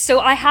what it is, so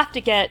I have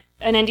to get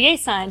an NDA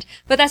signed.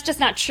 But that's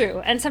just not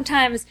true. And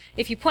sometimes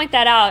if you point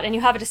that out and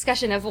you have a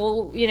discussion of,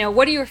 well,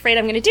 what are you afraid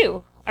I'm going to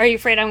do? Are you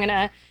afraid I'm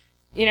going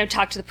to,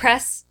 talk to the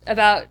press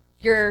about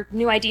your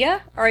new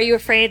idea? Or are you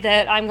afraid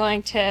that I'm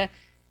going to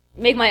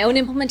make my own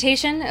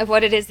implementation of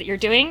what it is that you're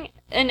doing?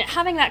 And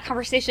having that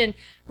conversation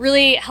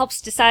really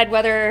helps decide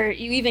whether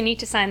you even need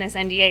to sign this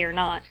NDA or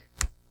not.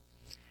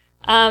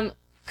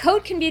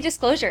 Code can be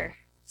disclosure.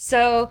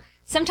 So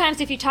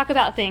sometimes if you talk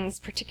about things,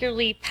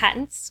 particularly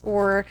patents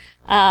or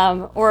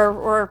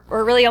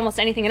really almost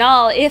anything at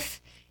all,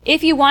 if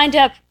you wind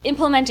up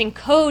implementing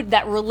code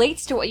that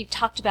relates to what you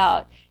talked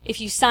about,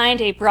 if you signed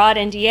a broad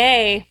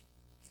NDA,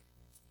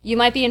 you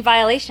might be in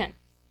violation.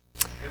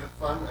 Can a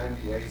fun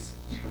NDAs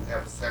even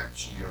have a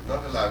section you're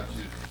not allowed to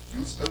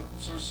use open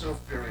source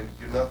software and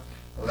you're not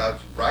allowed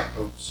to write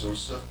open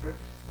source software,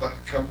 but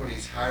the company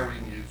is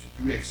hiring you to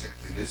do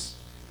exactly this.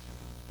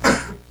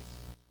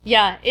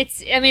 Yeah,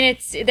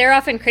 they're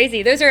often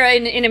crazy. Those are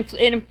in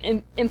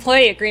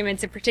employee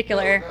agreements in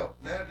particular. No,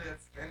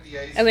 that's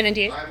NDAs. Oh, in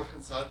NDAs? I'm a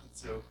consultant,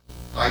 so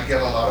I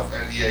get a lot of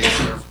NDAs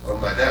served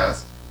on my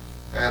desk,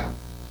 and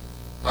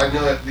I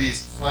know at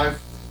least 5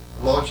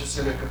 larger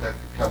semiconductor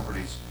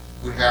companies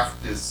who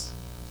have this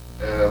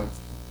a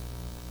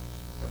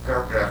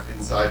paragraph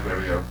inside where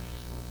you're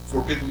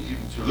forbidden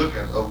even to look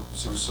at open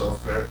source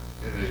software,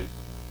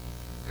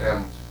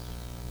 and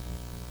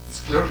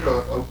disclosure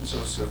of open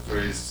source software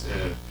is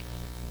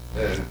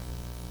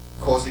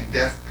causing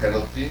death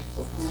penalty,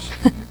 of course.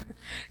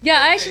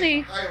 Yeah, They're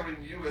actually.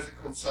 hiring you as a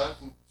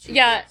consultant to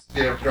Yeah.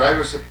 get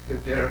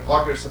their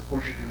hardware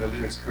supported in the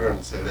Linux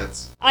kernel, so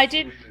that's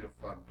really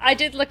fun. I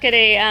did look at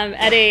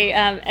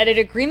an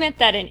agreement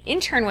that an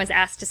intern was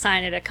asked to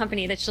sign at a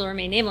company that shall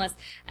remain nameless,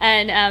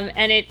 and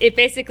it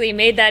basically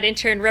made that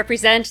intern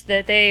represent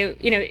that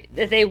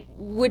they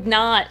would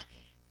not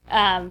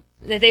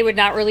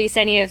release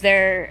any of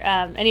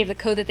the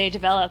code that they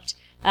developed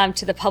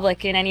to the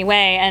public in any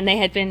way, and they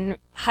had been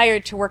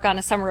hired to work on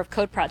a summer of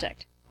code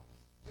project.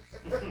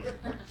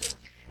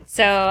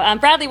 So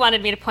Bradley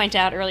wanted me to point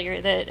out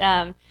earlier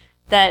that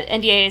that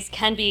NDAs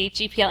can be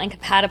GPL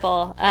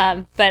incompatible,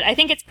 but I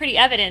think it's pretty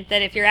evident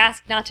that if you're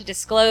asked not to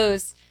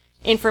disclose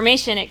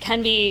information, it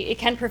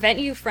can prevent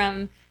you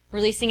from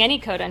releasing any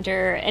code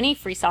under any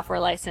free software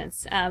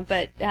license.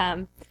 But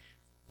the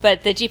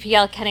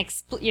GPL can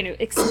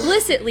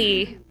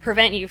explicitly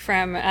prevent you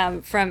from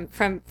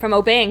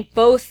obeying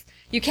both.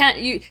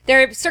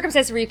 There are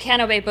circumstances where you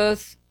can't obey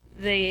both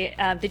the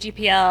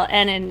GPL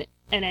and an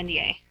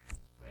NDA.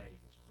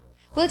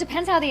 Well, it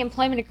depends how the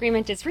employment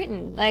agreement is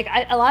written. Like,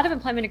 a lot of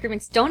employment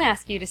agreements don't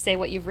ask you to say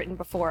what you've written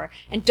before,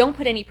 and don't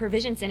put any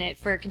provisions in it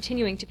for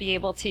continuing to be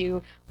able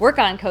to work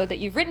on code that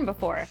you've written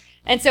before.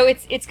 And so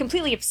it's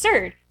completely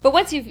absurd. But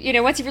once you've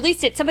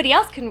released it, somebody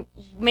else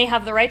may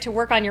have the right to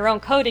work on your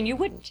own code, and you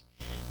wouldn't.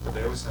 But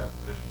they always have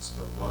provisions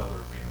for what other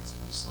agreements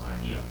can be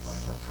signed. You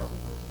might have trouble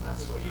with, and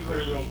that's what you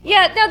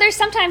Yeah, no, there's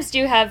sometimes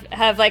do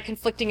have like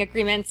conflicting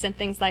agreements and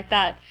things like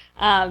that.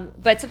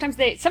 But sometimes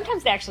they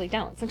actually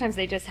don't. Sometimes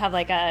they just have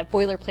like a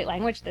boilerplate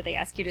language that they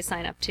ask you to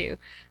sign up to.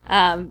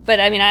 But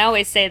I mean, I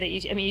always say that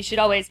you should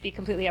always be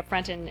completely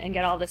upfront and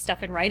get all this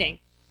stuff in writing.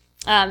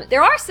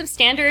 There are some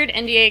standard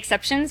NDA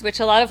exceptions,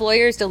 which a lot of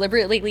lawyers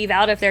deliberately leave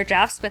out of their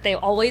drafts, but they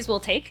always will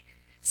take.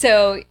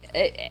 So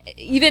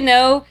even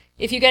though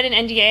if you get an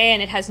NDA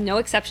and it has no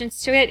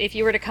exceptions to it, if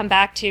you were to come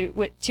back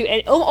to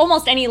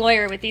almost any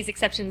lawyer with these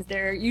exceptions,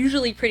 they're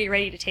usually pretty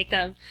ready to take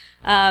them.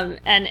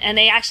 And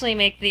they actually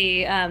make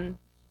the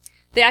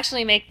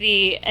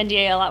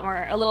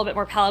NDA a little bit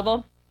more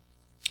palatable.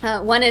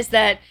 One is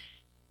that,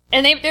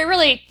 and they're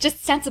really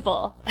just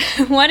sensible.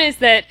 One is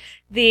that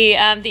the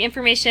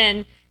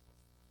information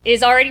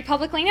is already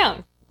publicly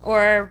known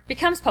or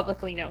becomes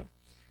publicly known,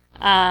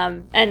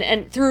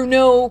 and through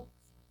no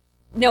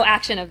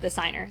action of the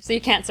signer. So you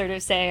can't sort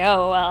of say,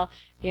 oh, well,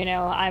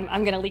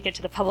 I'm going to leak it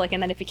to the public,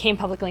 and then it became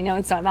publicly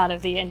known, so I'm out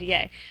of the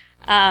NDA.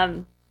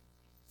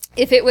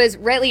 If it was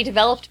rightly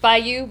developed by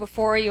you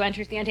before you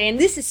entered the NDA, and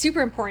this is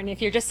super important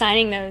if you're just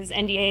signing those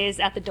NDAs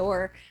at the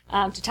door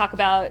to talk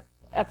about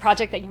a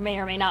project that you may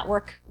or may not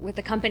work with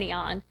the company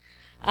on.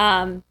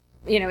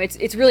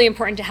 It's really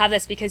important to have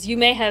this because you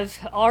may have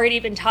already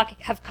been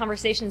have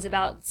conversations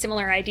about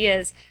similar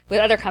ideas with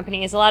other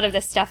companies. A lot of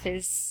this stuff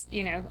is,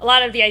 a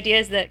lot of the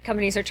ideas that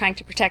companies are trying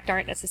to protect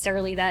aren't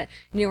necessarily that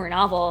new or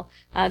novel.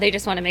 They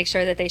just want to make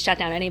sure that they shut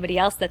down anybody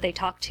else that they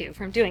talk to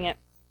from doing it.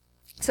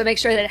 So make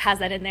sure that it has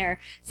that in there,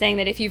 saying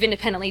that if you've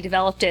independently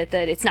developed it,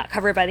 that it's not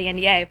covered by the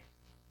NDA.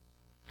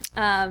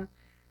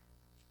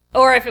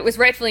 Or if it was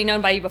rightfully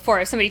known by you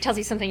before, if somebody tells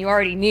you something you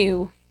already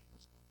knew,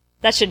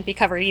 that shouldn't be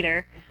covered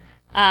either.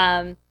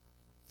 And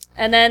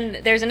then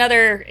there's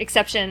another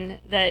exception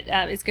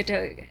that is good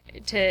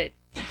to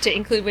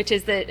include, which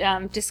is that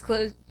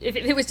if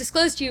it was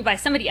disclosed to you by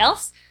somebody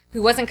else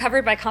who wasn't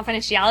covered by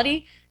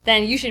confidentiality,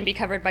 then you shouldn't be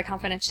covered by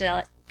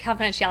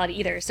confidentiality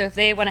either. So if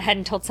they went ahead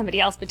and told somebody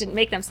else but didn't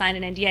make them sign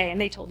an NDA and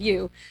they told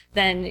you,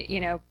 then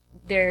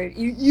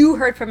you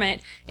heard from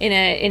it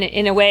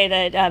in a way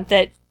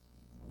that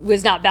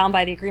was not bound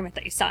by the agreement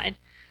that you signed.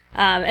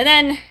 And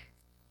then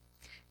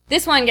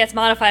this one gets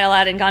modified a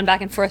lot and gone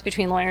back and forth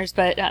between lawyers,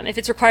 but if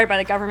it's required by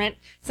the government,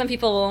 some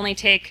people will only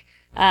take,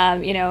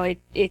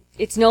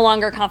 it's no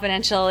longer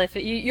confidential. If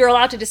you're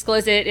allowed to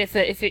disclose it,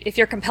 if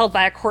you're compelled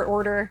by a court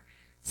order.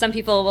 Some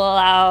people will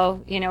allow,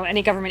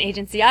 any government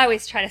agency. I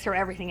always try to throw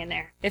everything in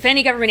there. If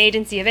any government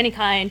agency of any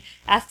kind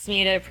asks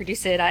me to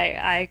produce it,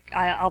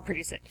 I'll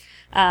produce it.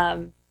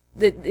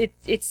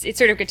 It's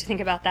sort of good to think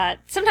about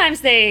that.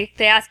 Sometimes they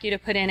ask you to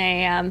put in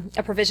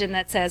a provision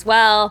that says,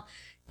 well,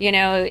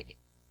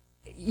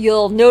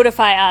 you'll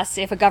notify us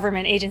if a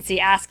government agency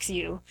asks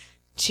you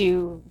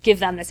to give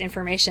them this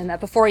information, that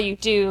before you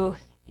do,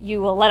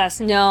 you will let us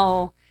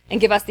know and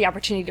give us the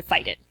opportunity to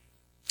fight it.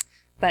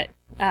 But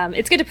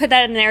It's good to put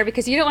that in there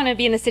because you don't want to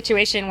be in the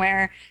situation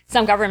where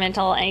some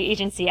governmental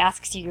agency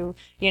asks you,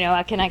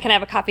 can I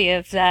have a copy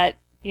of that,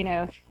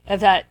 of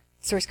that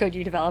source code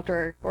you developed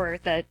or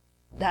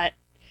that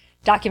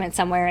document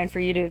somewhere, and for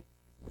you to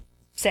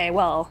say,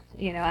 well,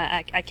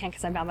 I can't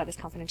because I'm bound by this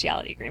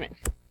confidentiality agreement.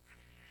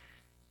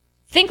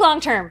 Think long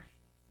term.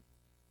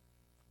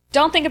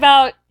 Don't think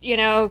about,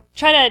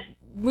 try to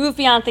move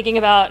beyond thinking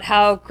about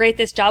how great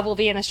this job will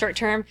be in the short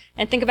term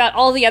and think about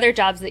all the other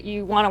jobs that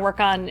you want to work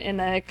on in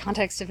the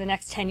context of the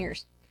next 10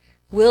 years.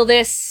 Will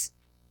this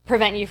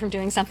prevent you from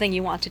doing something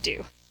you want to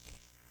do?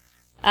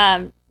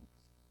 Don't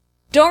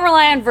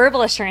rely on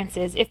verbal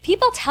assurances. If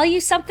people tell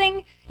you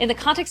something in the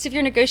context of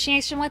your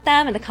negotiation with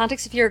them, in the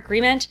context of your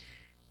agreement,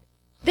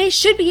 they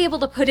should be able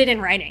to put it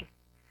in writing.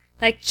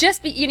 Like,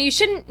 you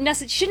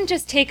shouldn't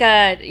just take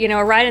a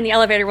ride in the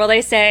elevator where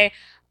they say,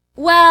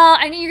 well,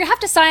 you have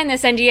to sign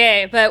this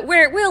NDA, but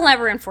we'll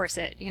never enforce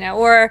it,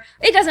 or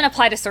it doesn't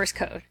apply to source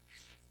code.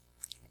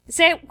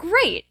 Say,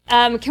 great,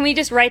 can we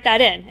just write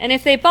that in? And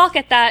if they balk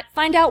at that,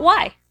 find out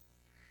why.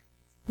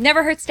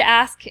 Never hurts to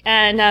ask,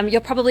 and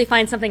you'll probably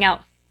find something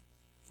out.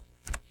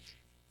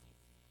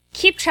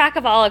 Keep track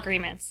of all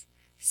agreements.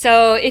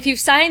 So if you've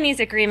signed these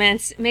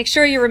agreements, make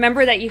sure you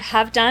remember that you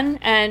have done,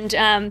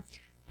 and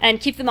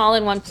keep them all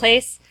in one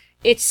place.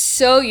 It's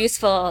so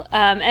useful.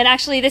 And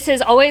actually, this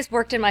has always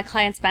worked in my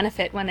clients'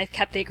 benefit when they've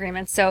kept the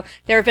agreements. So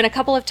there have been a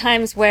couple of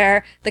times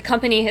where the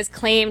company has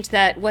claimed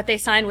that what they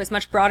signed was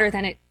much broader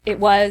than it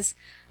was.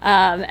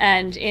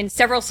 And in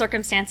several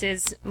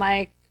circumstances,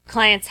 my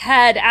clients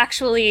had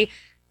actually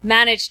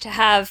managed to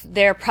have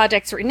their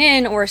projects written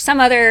in or some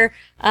other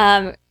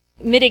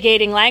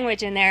mitigating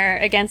language in there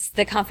against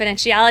the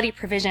confidentiality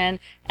provision.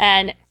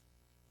 And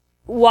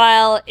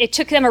while it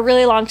took them a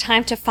really long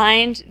time to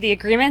find the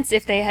agreements,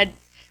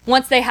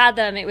 once they had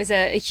them, it was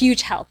a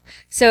huge help.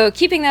 So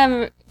keeping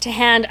them to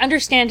hand,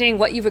 understanding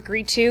what you've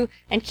agreed to,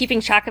 and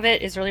keeping track of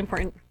it is really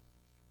important.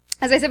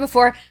 As I said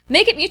before,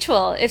 make it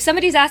mutual. If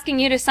somebody's asking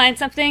you to sign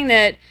something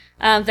that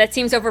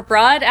seems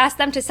overbroad, ask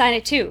them to sign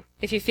it too.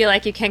 If you feel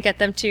like you can't get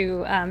them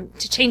to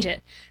change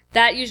it,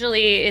 that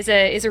usually is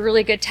a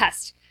really good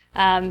test.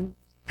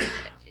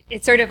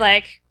 It's sort of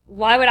like,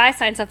 why would I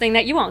sign something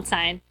that you won't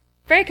sign?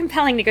 Very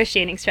compelling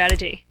negotiating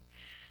strategy.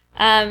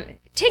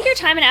 Take your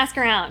time and ask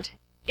around.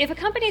 If a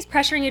company is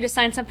pressuring you to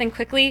sign something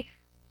quickly,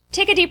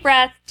 take a deep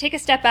breath, take a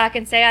step back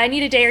and say, I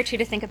need a day or two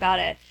to think about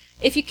it.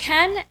 If you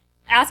can,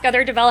 ask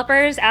other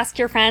developers, ask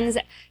your friends,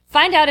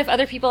 find out if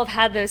other people have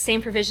had those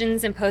same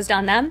provisions imposed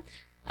on them.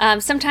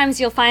 Sometimes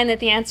you'll find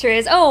that the answer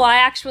is, I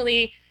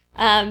actually,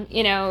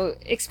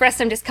 expressed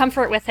some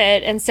discomfort with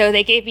it, and so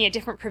they gave me a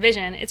different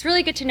provision. It's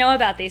really good to know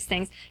about these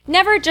things.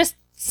 Never just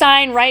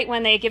sign right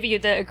when they give you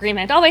the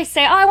agreement. Always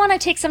say, I want to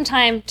take some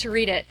time to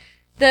read it.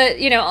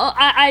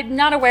 I'm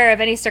not aware of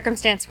any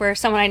circumstance where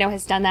someone I know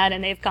has done that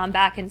and they've gone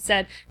back and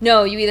said,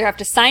 no, you either have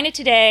to sign it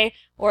today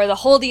or the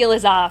whole deal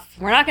is off.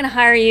 We're not going to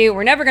hire you.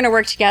 We're never going to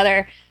work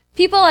together.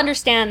 People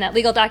understand that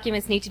legal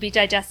documents need to be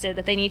digested,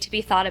 that they need to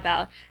be thought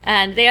about,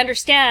 and they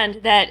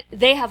understand that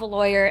they have a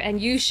lawyer and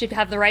you should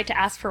have the right to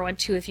ask for one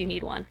too if you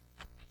need one.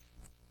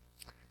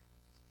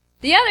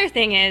 The other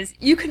thing is,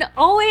 you can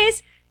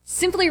always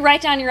simply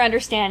write down your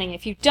understanding.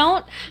 If you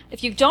don't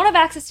have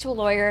access to a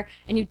lawyer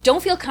and you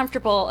don't feel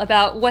comfortable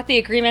about what the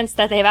agreements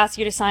that they've asked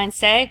you to sign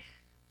say,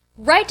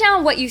 write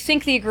down what you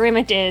think the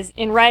agreement is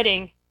in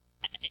writing.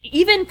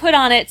 Even put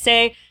on it,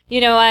 say,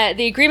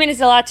 the agreement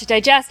is a lot to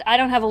digest. I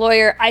don't have a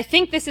lawyer. I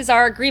think this is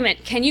our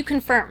agreement. Can you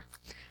confirm?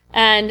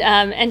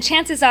 And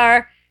chances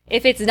are,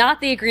 if it's not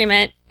the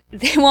agreement,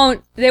 they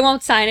won't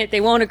sign it. They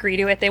won't agree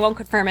to it. They won't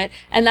confirm it.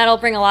 And that'll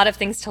bring a lot of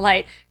things to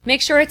light.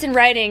 Make sure it's in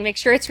writing. Make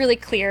sure it's really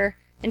clear.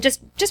 And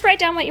just write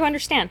down what you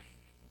understand.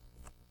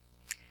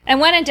 And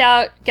when in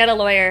doubt, get a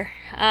lawyer.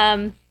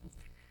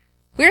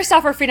 We're a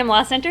Software Freedom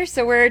Law Center,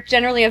 so we're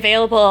generally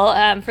available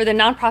for the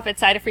nonprofit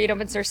side of free and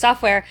open source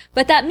software.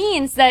 But that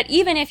means that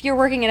even if you're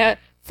working in a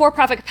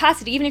for-profit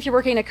capacity, even if you're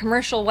working in a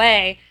commercial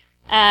way,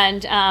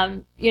 and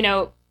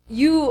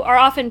you are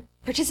often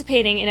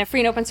participating in a free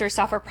and open source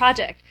software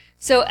project.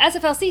 So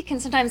SFLC can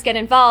sometimes get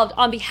involved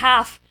on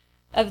behalf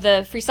of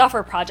the free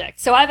software project.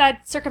 So I've had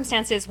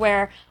circumstances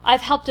where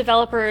I've helped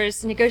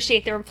developers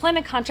negotiate their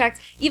employment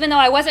contracts, even though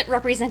I wasn't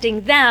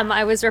representing them,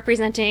 I was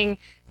representing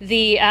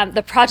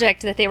the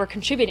project that they were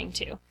contributing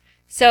to.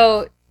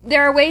 So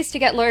there are ways to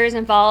get lawyers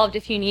involved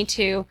if you need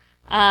to.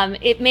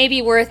 It may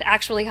be worth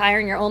actually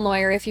hiring your own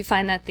lawyer if you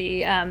find that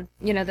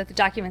that the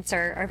documents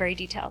are very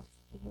detailed.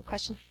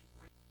 Question?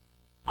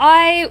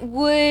 I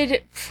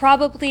would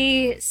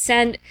probably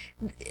send.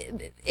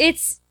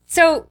 There's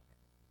a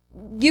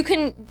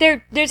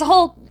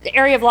whole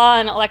area of law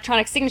on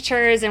electronic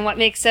signatures and what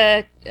makes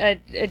a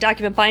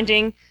document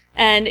binding,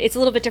 and it's a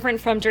little bit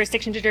different from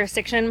jurisdiction to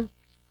jurisdiction.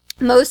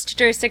 Most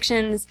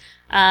jurisdictions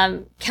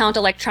count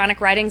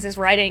electronic writings as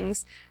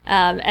writings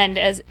and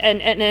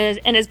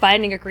as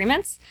binding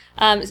agreements.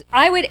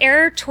 I would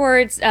err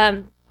towards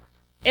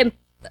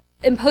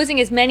imposing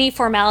as many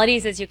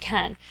formalities as you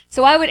can.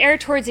 So I would err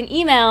towards an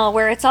email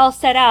where it's all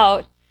set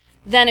out,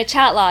 than a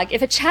chat log.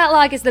 If a chat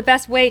log is the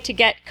best way to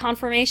get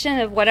confirmation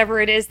of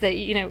whatever it is that,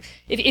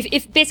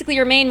 if basically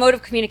your main mode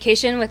of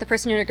communication with the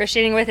person you're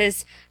negotiating with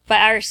is by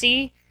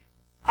IRC,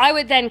 I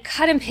would then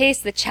cut and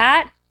paste the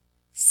chat,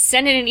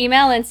 send it an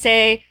email, and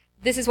say,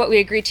 this is what we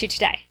agreed to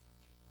today.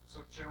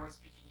 So generally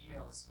speaking,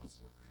 email is supposed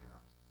to work for you.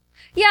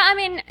 Yeah, I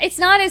mean, it's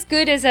not as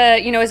good as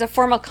a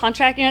formal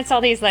contract. It's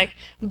all these but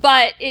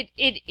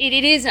it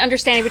is an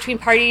understanding between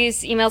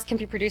parties. Emails can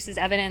be produced as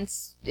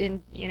evidence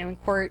in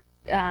court.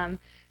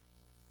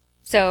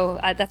 So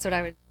that's what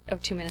I would. Oh,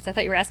 2 minutes. I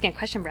thought you were asking a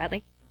question,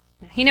 Bradley.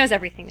 He knows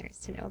everything there is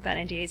to know about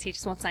NDAs. He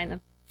just won't sign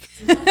them.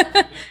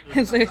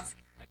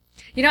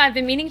 I've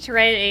been meaning to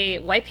write a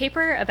white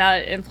paper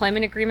about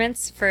employment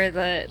agreements for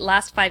the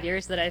last 5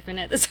 years that I've been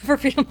at the Civil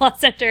Freedom Law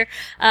Center.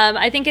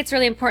 I think it's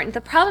really important. The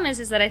problem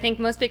is that I think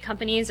most big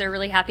companies are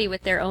really happy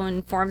with their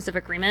own forms of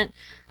agreement,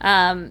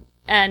 and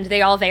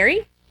they all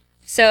vary.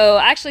 So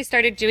I actually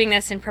started doing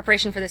this in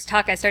preparation for this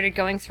talk. I started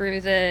going through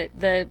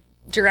the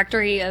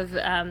directory of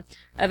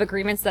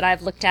agreements that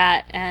I've looked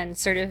at and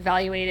sort of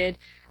evaluated.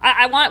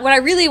 What I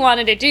really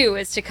wanted to do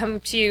is to come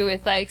to you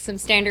with some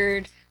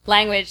standard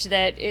language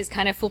that is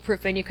kind of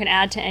foolproof and you can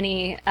add to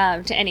any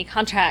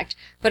contract.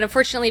 But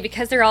unfortunately,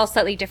 because they're all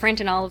slightly different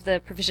and all of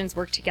the provisions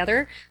work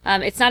together,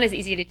 it's not as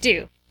easy to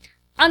do.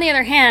 On the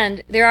other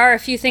hand, there are a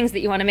few things that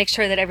you want to make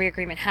sure that every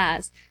agreement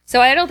has. So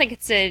I don't think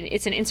it's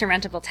an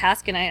insurmountable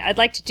task, and I'd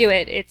like to do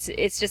it.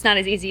 It's just not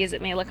as easy as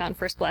it may look on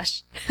first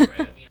blush.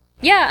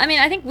 Yeah, I mean,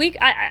 I think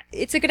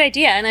it's a good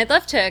idea, and I'd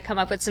love to come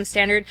up with some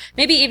standard,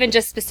 maybe even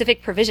just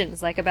specific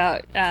provisions, like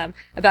about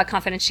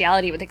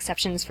confidentiality with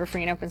exceptions for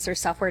free and open source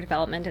software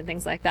development and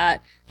things like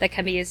that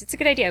can be used. It's a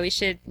good idea. We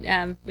should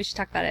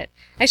talk about it.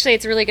 Actually,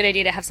 it's a really good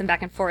idea to have some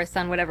back and forth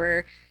on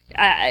whatever.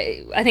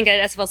 I think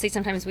at SFLC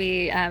sometimes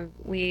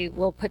we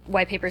will put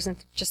white papers and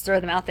just throw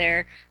them out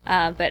there,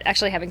 but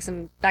actually having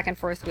some back and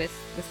forth with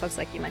folks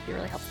like you might be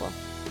really helpful.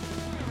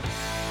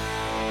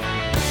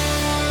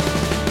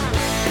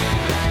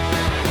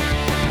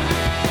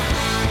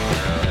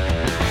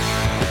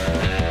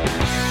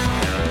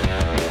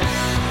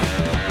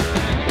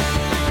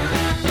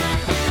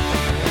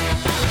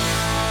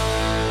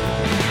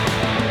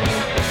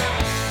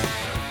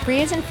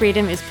 Free as in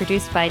Freedom is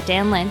produced by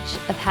Dan Lynch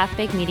of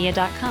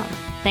halfbakemedia.com.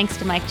 Thanks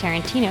to Mike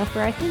Tarantino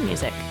for our theme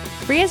music.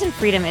 Free as in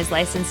Freedom is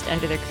licensed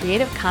under the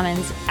Creative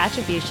Commons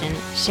Attribution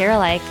Share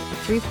Alike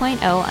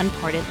 3.0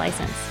 Unported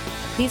license.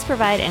 Please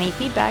provide any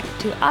feedback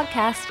to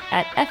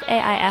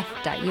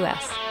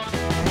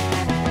oddcast@faif.us.